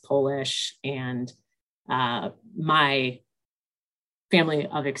family is Polish, and my family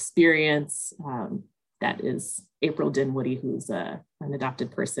of experience, that is April Dinwoody, who's an adopted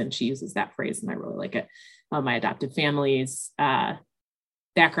person. She uses that phrase and I really like it. My adopted family's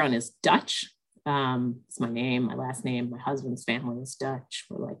background is Dutch. It's my name, my last name, my husband's family is Dutch.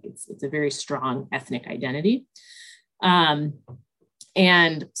 We're like, it's a very strong ethnic identity. And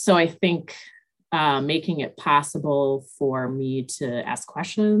so I think making it possible for me to ask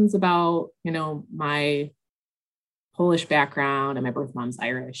questions about, my Polish background, and my birth mom's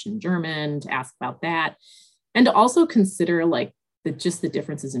Irish and German, to ask about that. And to also consider like the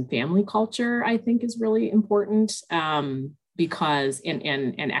differences in family culture, I think is really important, because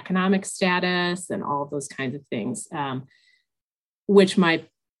and economic status and all of those kinds of things, which my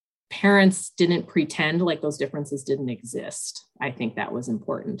parents didn't pretend like those differences didn't exist. I think that was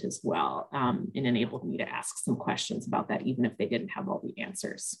important as well, and enabled me to ask some questions about that, even if they didn't have all the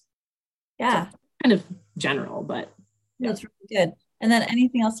answers. Yeah. So, kind of general, but that's really good. And then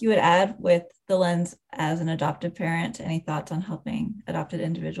anything else you would add with the lens as an adoptive parent? Any thoughts on helping adopted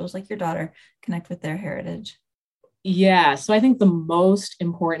individuals like your daughter connect with their heritage? Yeah, so I think the most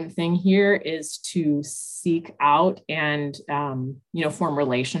important thing here is to seek out and, form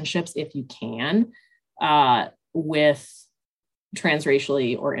relationships if you can, with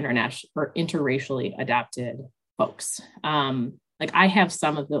transracially or international or interracially adopted folks. Like I have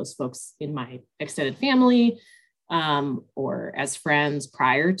some of those folks in my extended family, or as friends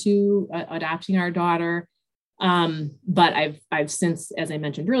prior to adopting our daughter. But I've since, as I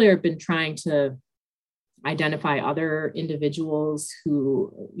mentioned earlier, been trying to identify other individuals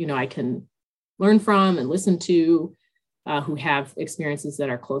who, I can learn from and listen to, who have experiences that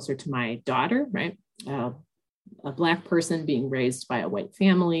are closer to my daughter, right? A Black person being raised by a white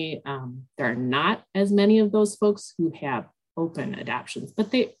family. There are not as many of those folks who have open adoptions,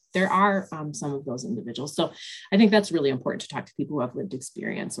 but there are some of those individuals. So I think that's really important to talk to people who have lived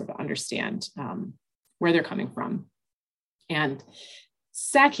experience or to understand where they're coming from. And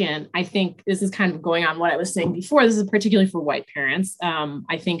second, I think this is kind of going on what I was saying before. This is particularly for white parents.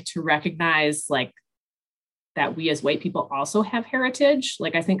 I think to recognize like that we as white people also have heritage.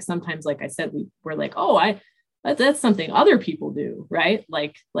 Like I think sometimes, like I said, we're like, oh, that's something other people do, right?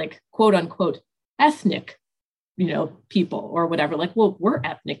 Like quote unquote ethnic, people or whatever. Like, well, we're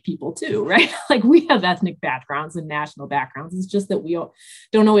ethnic people too, right? Like we have ethnic backgrounds and national backgrounds. It's just that we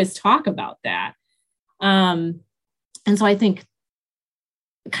don't always talk about that. And so I think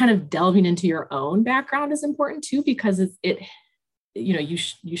kind of delving into your own background is important too, because you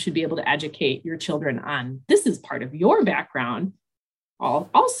should be able to educate your children on this is part of your background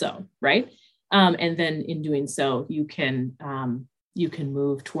also, right? And then in doing so, you can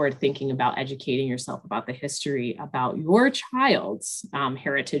move toward thinking about educating yourself about the history about your child's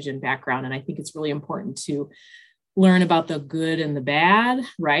heritage and background. And I think it's really important to learn about the good and the bad,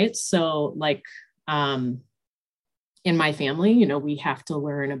 right? So like, in my family, we have to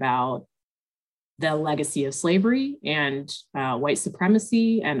learn about the legacy of slavery and white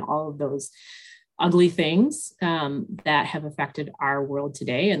supremacy and all of those ugly things that have affected our world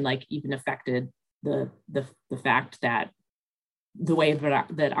today, and like even affected the fact that the way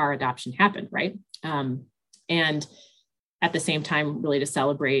that our adoption happened, right? And at the same time, really to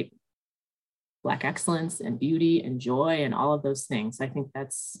celebrate Black excellence and beauty and joy and all of those things. I think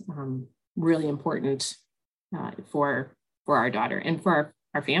that's really important for our daughter and for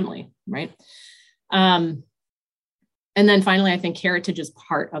our family, right? And then finally, I think heritage is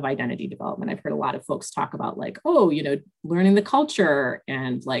part of identity development. I've heard a lot of folks talk about like, oh, learning the culture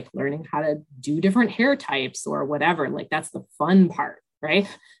and like learning how to do different hair types or whatever. Like that's the fun part, right?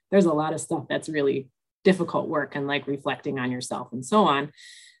 There's a lot of stuff that's really difficult work and like reflecting on yourself and so on.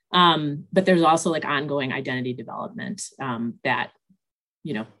 But there's also like ongoing identity development that,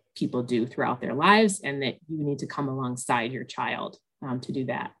 people do throughout their lives, and that you need to come alongside your child to do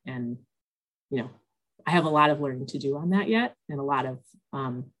that. And, I have a lot of learning to do on that yet, and a lot of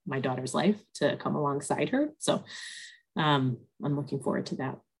my daughter's life to come alongside her. So I'm looking forward to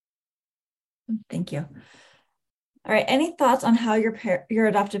that. Thank you. All right. Any thoughts on how your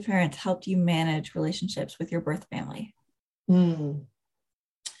adoptive parents helped you manage relationships with your birth family?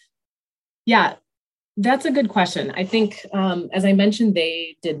 Yeah, that's a good question. I think, as I mentioned,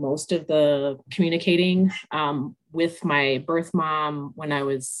 they did most of the communicating with my birth mom when I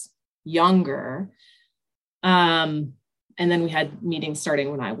was younger. And then we had meetings starting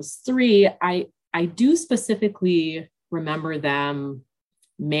when I was 3. I do specifically remember them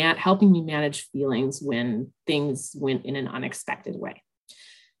helping me manage feelings when things went in an unexpected way.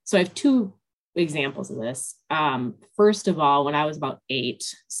 So I have 2 examples of this. First of all, when I was about 8,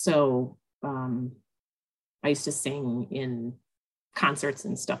 so I used to sing in concerts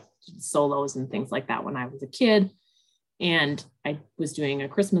and stuff, solos and things like that when I was a kid. And I was doing a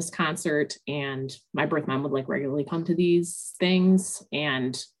Christmas concert, and my birth mom would like regularly come to these things.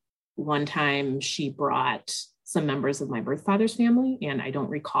 And one time she brought some members of my birth father's family, and I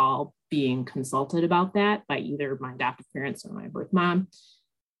don't recall being consulted about that by either my adoptive parents or my birth mom.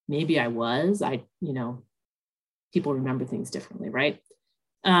 Maybe I was. People remember things differently, right?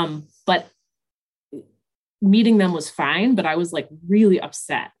 But meeting them was fine, but I was like really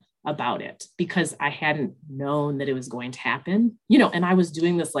upset about it because I hadn't known that it was going to happen, and I was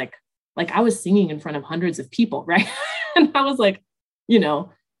doing this like I was singing in front of hundreds of people, right? And I was like,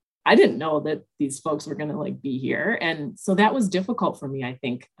 I didn't know that these folks were going to like be here. And so that was difficult for me, I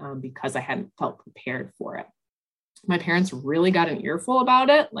think, because I hadn't felt prepared for it. My parents really got an earful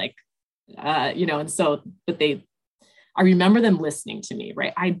about it, and so, but I remember them listening to me,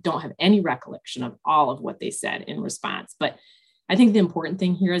 right? I don't have any recollection of all of what they said in response, but I think the important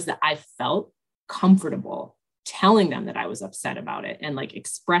thing here is that I felt comfortable telling them that I was upset about it and like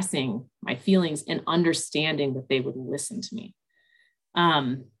expressing my feelings and understanding that they would listen to me.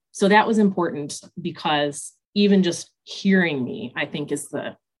 So that was important because even just hearing me, I think is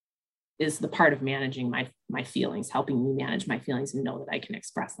the part of managing my feelings, helping me manage my feelings and know that I can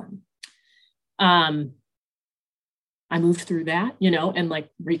express them. I moved through that, and like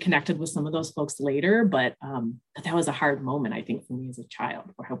reconnected with some of those folks later, but that was a hard moment, I think, for me as a child,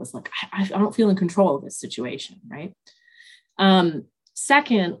 where I was like, I don't feel in control of this situation, right?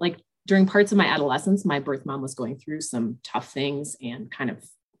 Second, like during parts of my adolescence, my birth mom was going through some tough things and kind of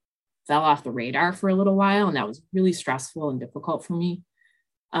fell off the radar for a little while, and that was really stressful and difficult for me,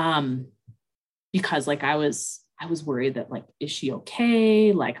 because like I was worried that like, is she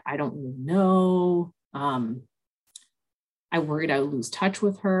okay? Like, I don't really know. I worried I would lose touch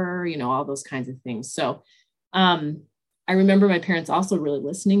with her, all those kinds of things. So I remember my parents also really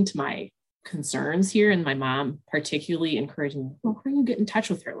listening to my concerns here, and my mom particularly encouraging me, well, how do you get in touch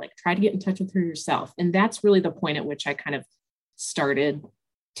with her? Like, try to get in touch with her yourself. And that's really the point at which I kind of started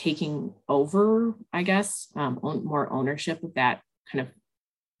taking over, I guess, more ownership of that kind of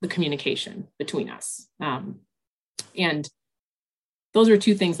the communication between us. And those are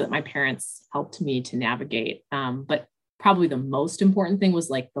 2 things that my parents helped me to navigate. But probably the most important thing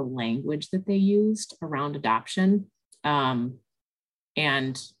was like the language that they used around adoption,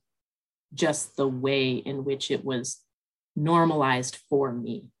 and just the way in which it was normalized for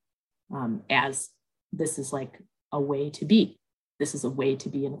me, as this is like a way to be. This is a way to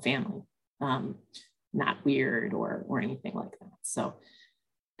be in a family, not weird or anything like that. So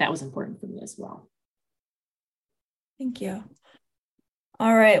that was important for me as well. Thank you.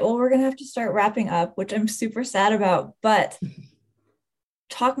 All right. Well, we're going to have to start wrapping up, which I'm super sad about, but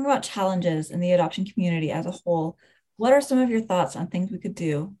talking about challenges in the adoption community as a whole, what are some of your thoughts on things we could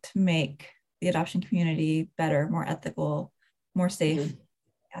do to make the adoption community better, more ethical, more safe?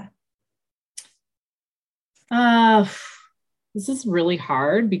 Yeah. This is really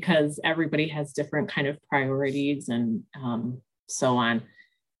hard because everybody has different kind of priorities and so on.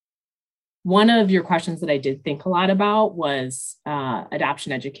 One of your questions that I did think a lot about was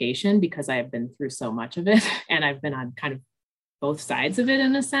adoption education, because I have been through so much of it and I've been on kind of both sides of it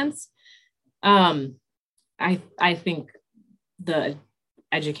in a sense. I think the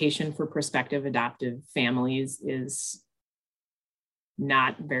education for prospective adoptive families is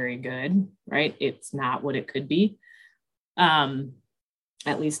not very good, right? It's not what it could be,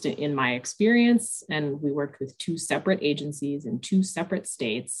 at least in my experience. And we worked with 2 separate agencies in 2 separate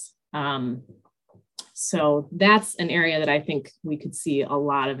states. So that's an area that I think we could see a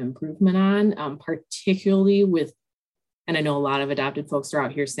lot of improvement on, particularly with, and I know a lot of adopted folks are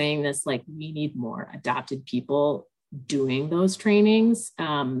out here saying this, like, we need more adopted people doing those trainings,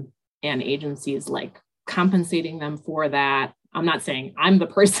 and agencies like compensating them for that. I'm not saying I'm the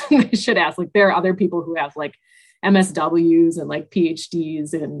person they should ask. Like, there are other people who have like MSWs and like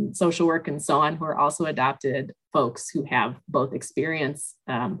PhDs in social work and so on, who are also adopted folks who have both experience,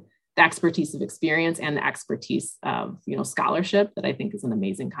 the expertise of experience and the expertise of, scholarship, that I think is an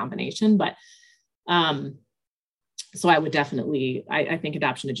amazing combination. But so I would definitely, I think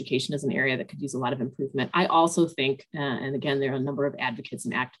adoption education is an area that could use a lot of improvement. I also think, and again, there are a number of advocates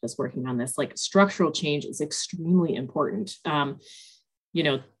and activists working on this, like structural change is extremely important.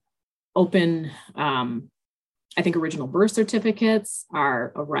 Open, I think original birth certificates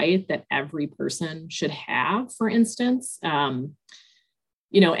are a right that every person should have, for instance. And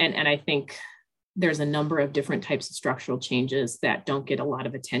I think there's a number of different types of structural changes that don't get a lot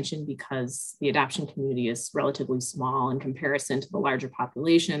of attention because the adoption community is relatively small in comparison to the larger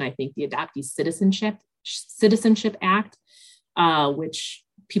population. I think the Adoptee Citizenship Act, which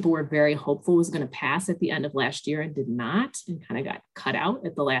people were very hopeful was going to pass at the end of last year and did not, and kind of got cut out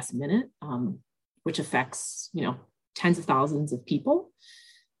at the last minute, which affects, tens of thousands of people,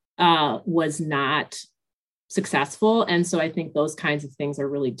 was not successful. And so I think those kinds of things are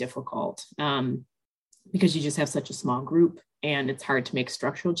really difficult, because you just have such a small group, and it's hard to make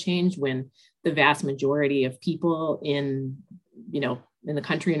structural change when the vast majority of people in the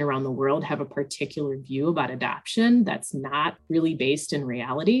country and around the world have a particular view about adoption that's not really based in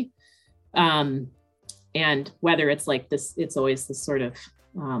reality. And whether it's like this, it's always this sort of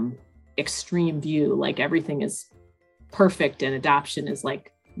extreme view, like everything is perfect and adoption is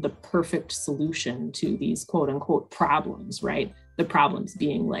like the perfect solution to these quote unquote problems, right? The problems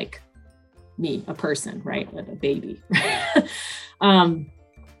being like me, a person, right? A baby,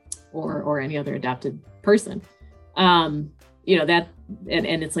 or any other adopted person. That,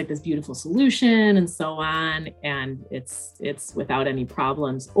 and it's like this beautiful solution and so on. And it's without any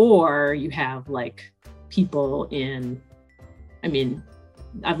problems. Or you have like people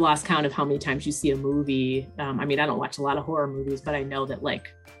I've lost count of how many times you see a movie. I don't watch a lot of horror movies, but I know that like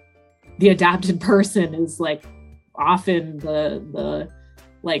the adopted person is like often the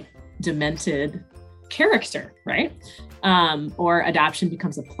like demented character, right? Or adoption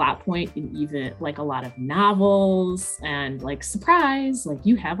becomes a plot point in even like a lot of novels, and like surprise, like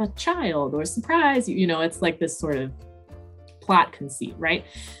you have a child, or surprise, it's like this sort of plot conceit, right?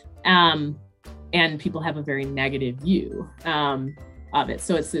 And people have a very negative view of it.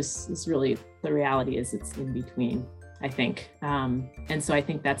 So it's this really, the reality is it's in between, I think. And so I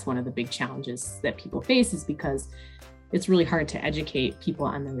think that's one of the big challenges that people face, is because it's really hard to educate people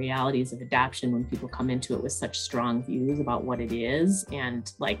on the realities of adoption when people come into it with such strong views about what it is. And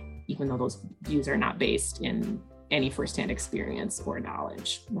like, even though those views are not based in any firsthand experience or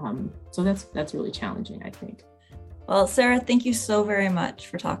knowledge. So that's really challenging, I think. Well, Sara, thank you so very much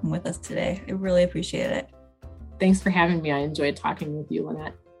for talking with us today. I really appreciate it. Thanks for having me. I enjoyed talking with you,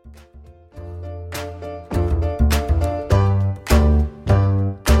 Lynette.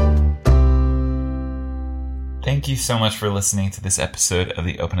 Thank you so much for listening to this episode of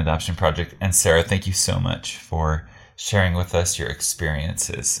the Open Adoption Project. And Sara, thank you so much for sharing with us your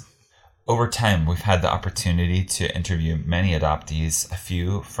experiences. Over time, we've had the opportunity to interview many adoptees, a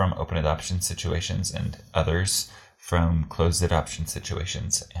few from open adoption situations and others from closed adoption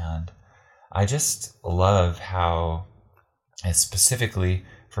situations. And I just love how, specifically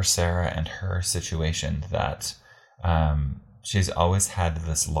for Sara and her situation, that she's always had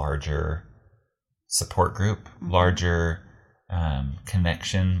this larger support group, larger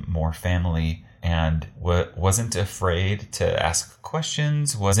connection, more family, and wasn't afraid to ask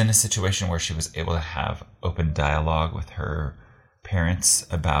questions, was in a situation where she was able to have open dialogue with her parents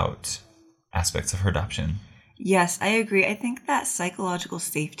about aspects of her adoption. Yes, I agree. I think that psychological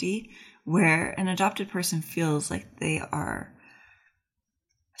safety, where an adopted person feels like they are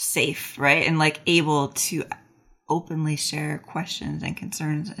safe, right? And like able to openly share questions and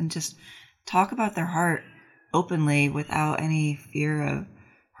concerns and just talk about their heart openly without any fear of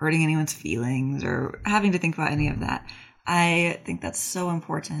hurting anyone's feelings or having to think about any of that. I think that's so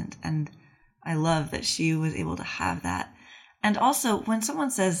important. And I love that she was able to have that. And also, when someone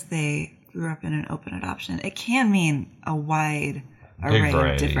says they grew up in an open adoption, it can mean a wide Big array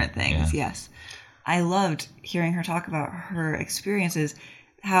variety, of different things. yeah. Yes. I loved hearing her talk about her experiences,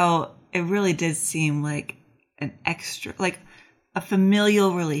 how it really did seem like an extra, like a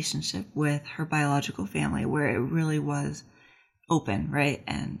familial relationship with her biological family, where it really was open, right?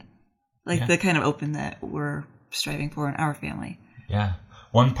 And like the kind of open that we're striving for in our family. Yeah.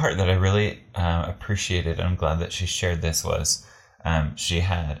 One part that I really appreciated, and I'm glad that she shared this, was she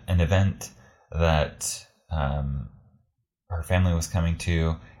had an event that her family was coming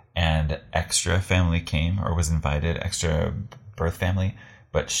to, and extra family came or was invited, extra birth family,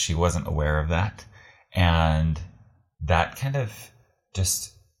 but she wasn't aware of that. And that kind of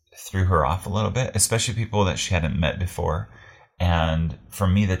just threw her off a little bit, especially people that she hadn't met before. And for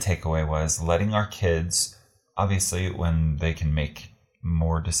me, the takeaway was letting our kids, obviously when they can make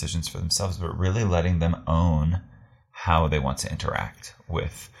more decisions for themselves, but really letting them own how they want to interact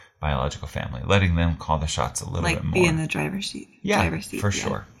with biological family, letting them call the shots a little bit more. Like be in the driver's seat. Yeah, for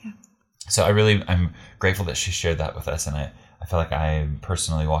sure. Yeah. So I'm grateful that she shared that with us, and I feel like I'm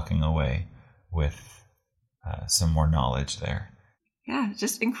personally walking away with some more knowledge there. Yeah,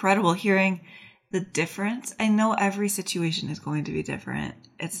 just incredible hearing the difference. I know every situation is going to be different.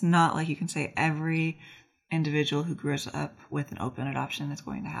 It's not like you can say every individual who grows up with an open adoption is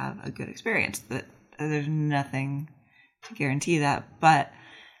going to have a good experience. That there's nothing to guarantee that, but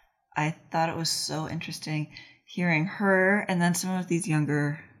I thought it was so interesting hearing her and then some of these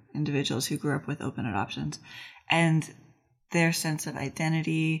younger individuals who grew up with open adoptions and their sense of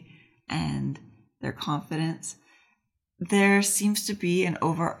identity and their confidence. There seems to be an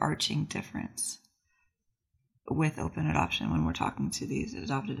overarching difference with open adoption when we're talking to these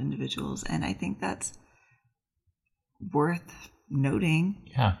adopted individuals, and I think that's worth noting.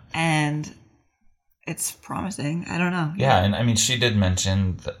 Yeah. And it's promising. I don't know. Yeah, and I mean, she did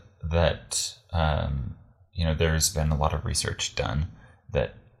mention that there's been a lot of research done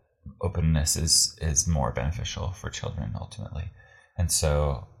that openness is more beneficial for children ultimately, and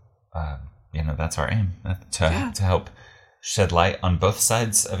so that's our aim, to help shed light on both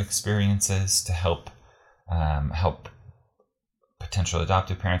sides of experiences, to help potential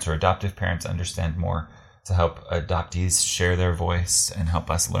adoptive parents or adoptive parents understand more, to help adoptees share their voice and help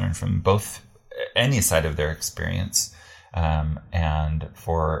us learn from both any side of their experience, and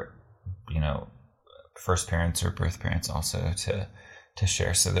for first parents or birth parents also to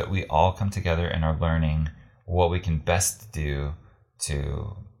share, so that we all come together and are learning what we can best do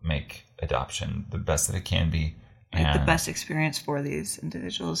to make adoption the best that it can be, and the best experience for these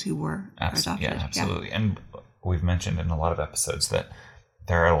individuals who were adopted. Yeah, absolutely. Yeah. And we've mentioned in a lot of episodes that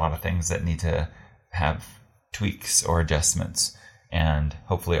there are a lot of things that need to have tweaks or adjustments, and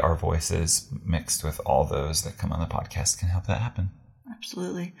hopefully our voices mixed with all those that come on the podcast can help that happen.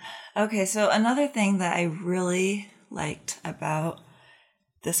 Absolutely. Okay, so another thing that I really liked about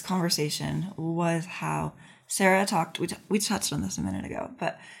this conversation was how Sara talked, we touched on this a minute ago,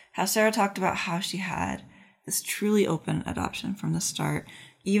 but how Sara talked about how she had this truly open adoption from the start,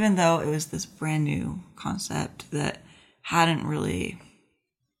 even though it was this brand new concept that hadn't really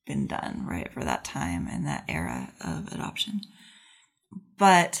been done, right, for that time and that era of adoption.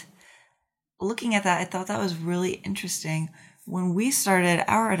 But looking at that, I thought that was really interesting. When we started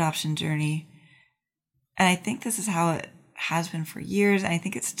our adoption journey, and I think this is how it has been for years, and I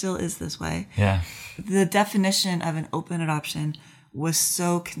think it still is this way. Yeah. The definition of an open adoption was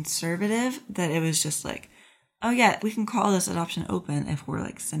so conservative that it was just like, oh yeah, we can call this adoption open if we're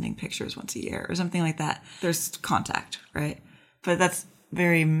like sending pictures once a year or something like that. There's contact, right? But that's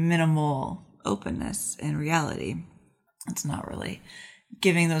very minimal openness in reality. It's not really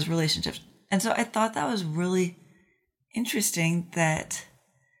giving those relationships. And so I thought that was really interesting that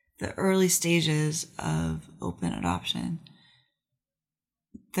the early stages of open adoption,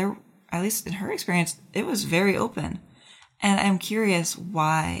 there, at least in her experience, it was very open. And I'm curious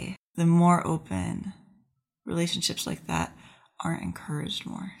why the more open relationships like that aren't encouraged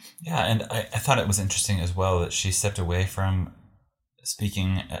more. Yeah, and I thought it was interesting as well that she stepped away from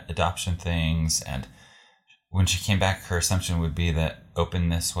speaking adoption things, and when she came back, her assumption would be that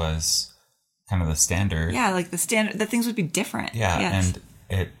openness was kind of the standard. Yeah, like the standard, that things would be different. Yeah, yes. And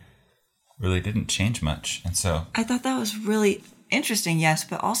it really didn't change much. And so I thought that was really interesting, yes,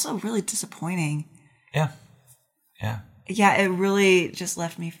 but also really disappointing. Yeah. Yeah. Yeah, it really just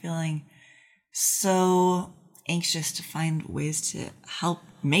left me feeling so anxious to find ways to help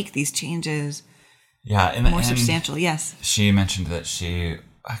make these changes more substantial. Yes. She mentioned that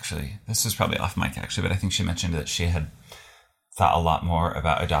actually, this was probably off mic actually, but I think she mentioned that she had thought a lot more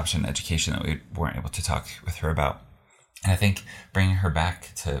about adoption education that we weren't able to talk with her about. And I think bringing her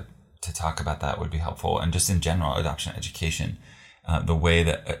back to talk about that would be helpful. And just in general, adoption education, the way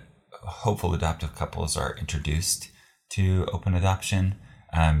that hopeful adoptive couples are introduced to open adoption.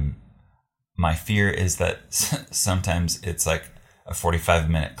 My fear is that sometimes it's like a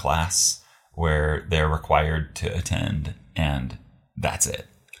 45-minute class where they're required to attend, and that's it.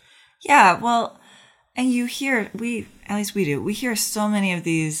 Yeah, well, and you hear, at least we do, we hear so many of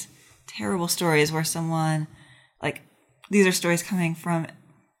these terrible stories where someone, like, these are stories coming from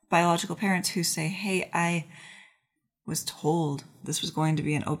biological parents who say, hey, I was told this was going to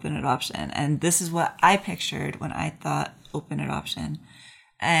be an open adoption, and this is what I pictured when I thought open adoption.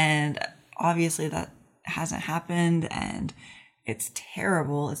 And obviously that hasn't happened, and it's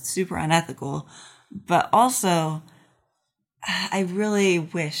terrible. It's super unethical. But also, I really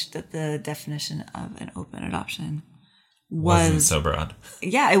wish that the definition of an open adoption wasn't so broad.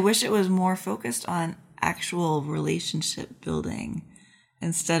 Yeah, I wish it was more focused on actual relationship building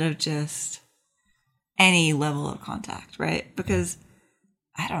instead of just any level of contact, right? Because,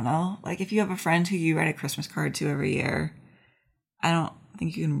 I don't know, like if you have a friend who you write a Christmas card to every year, I don't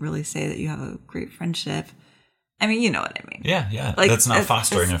think you can really say that you have a great friendship. I mean, you know what I mean. Yeah. Like, that's not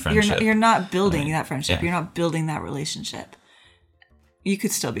fostering a friendship. You're not building that friendship. Yeah. You're not building that relationship. You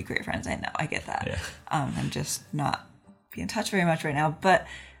could still be great friends. I know. I get that. Yeah. I'm just not be in touch very much right now. But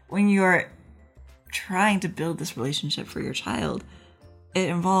when you're trying to build this relationship for your child,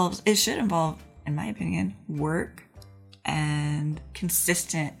 it should involve, in my opinion, work and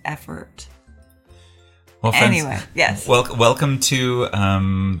consistent effort. Well, friends, anyway, yes. Welcome to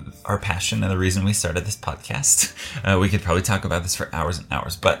our passion and the reason we started this podcast. We could probably talk about this for hours and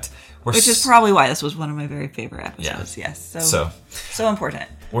hours, but which is probably why this was one of my very favorite episodes. Yeah. Yes, so important.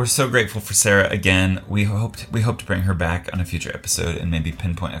 We're so grateful for Sara again. We hope to bring her back on a future episode and maybe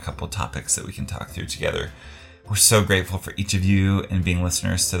pinpoint a couple of topics that we can talk through together. We're so grateful for each of you and being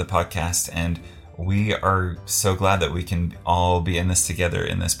listeners to the podcast, and we are so glad that we can all be in this together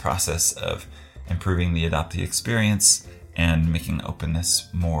in this process of improving the adoptee experience and making openness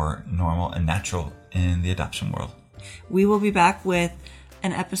more normal and natural in the adoption world. We will be back with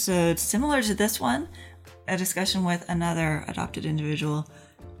an episode similar to this one, a discussion with another adopted individual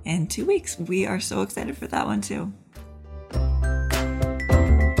in 2 weeks. We are so excited for that one too.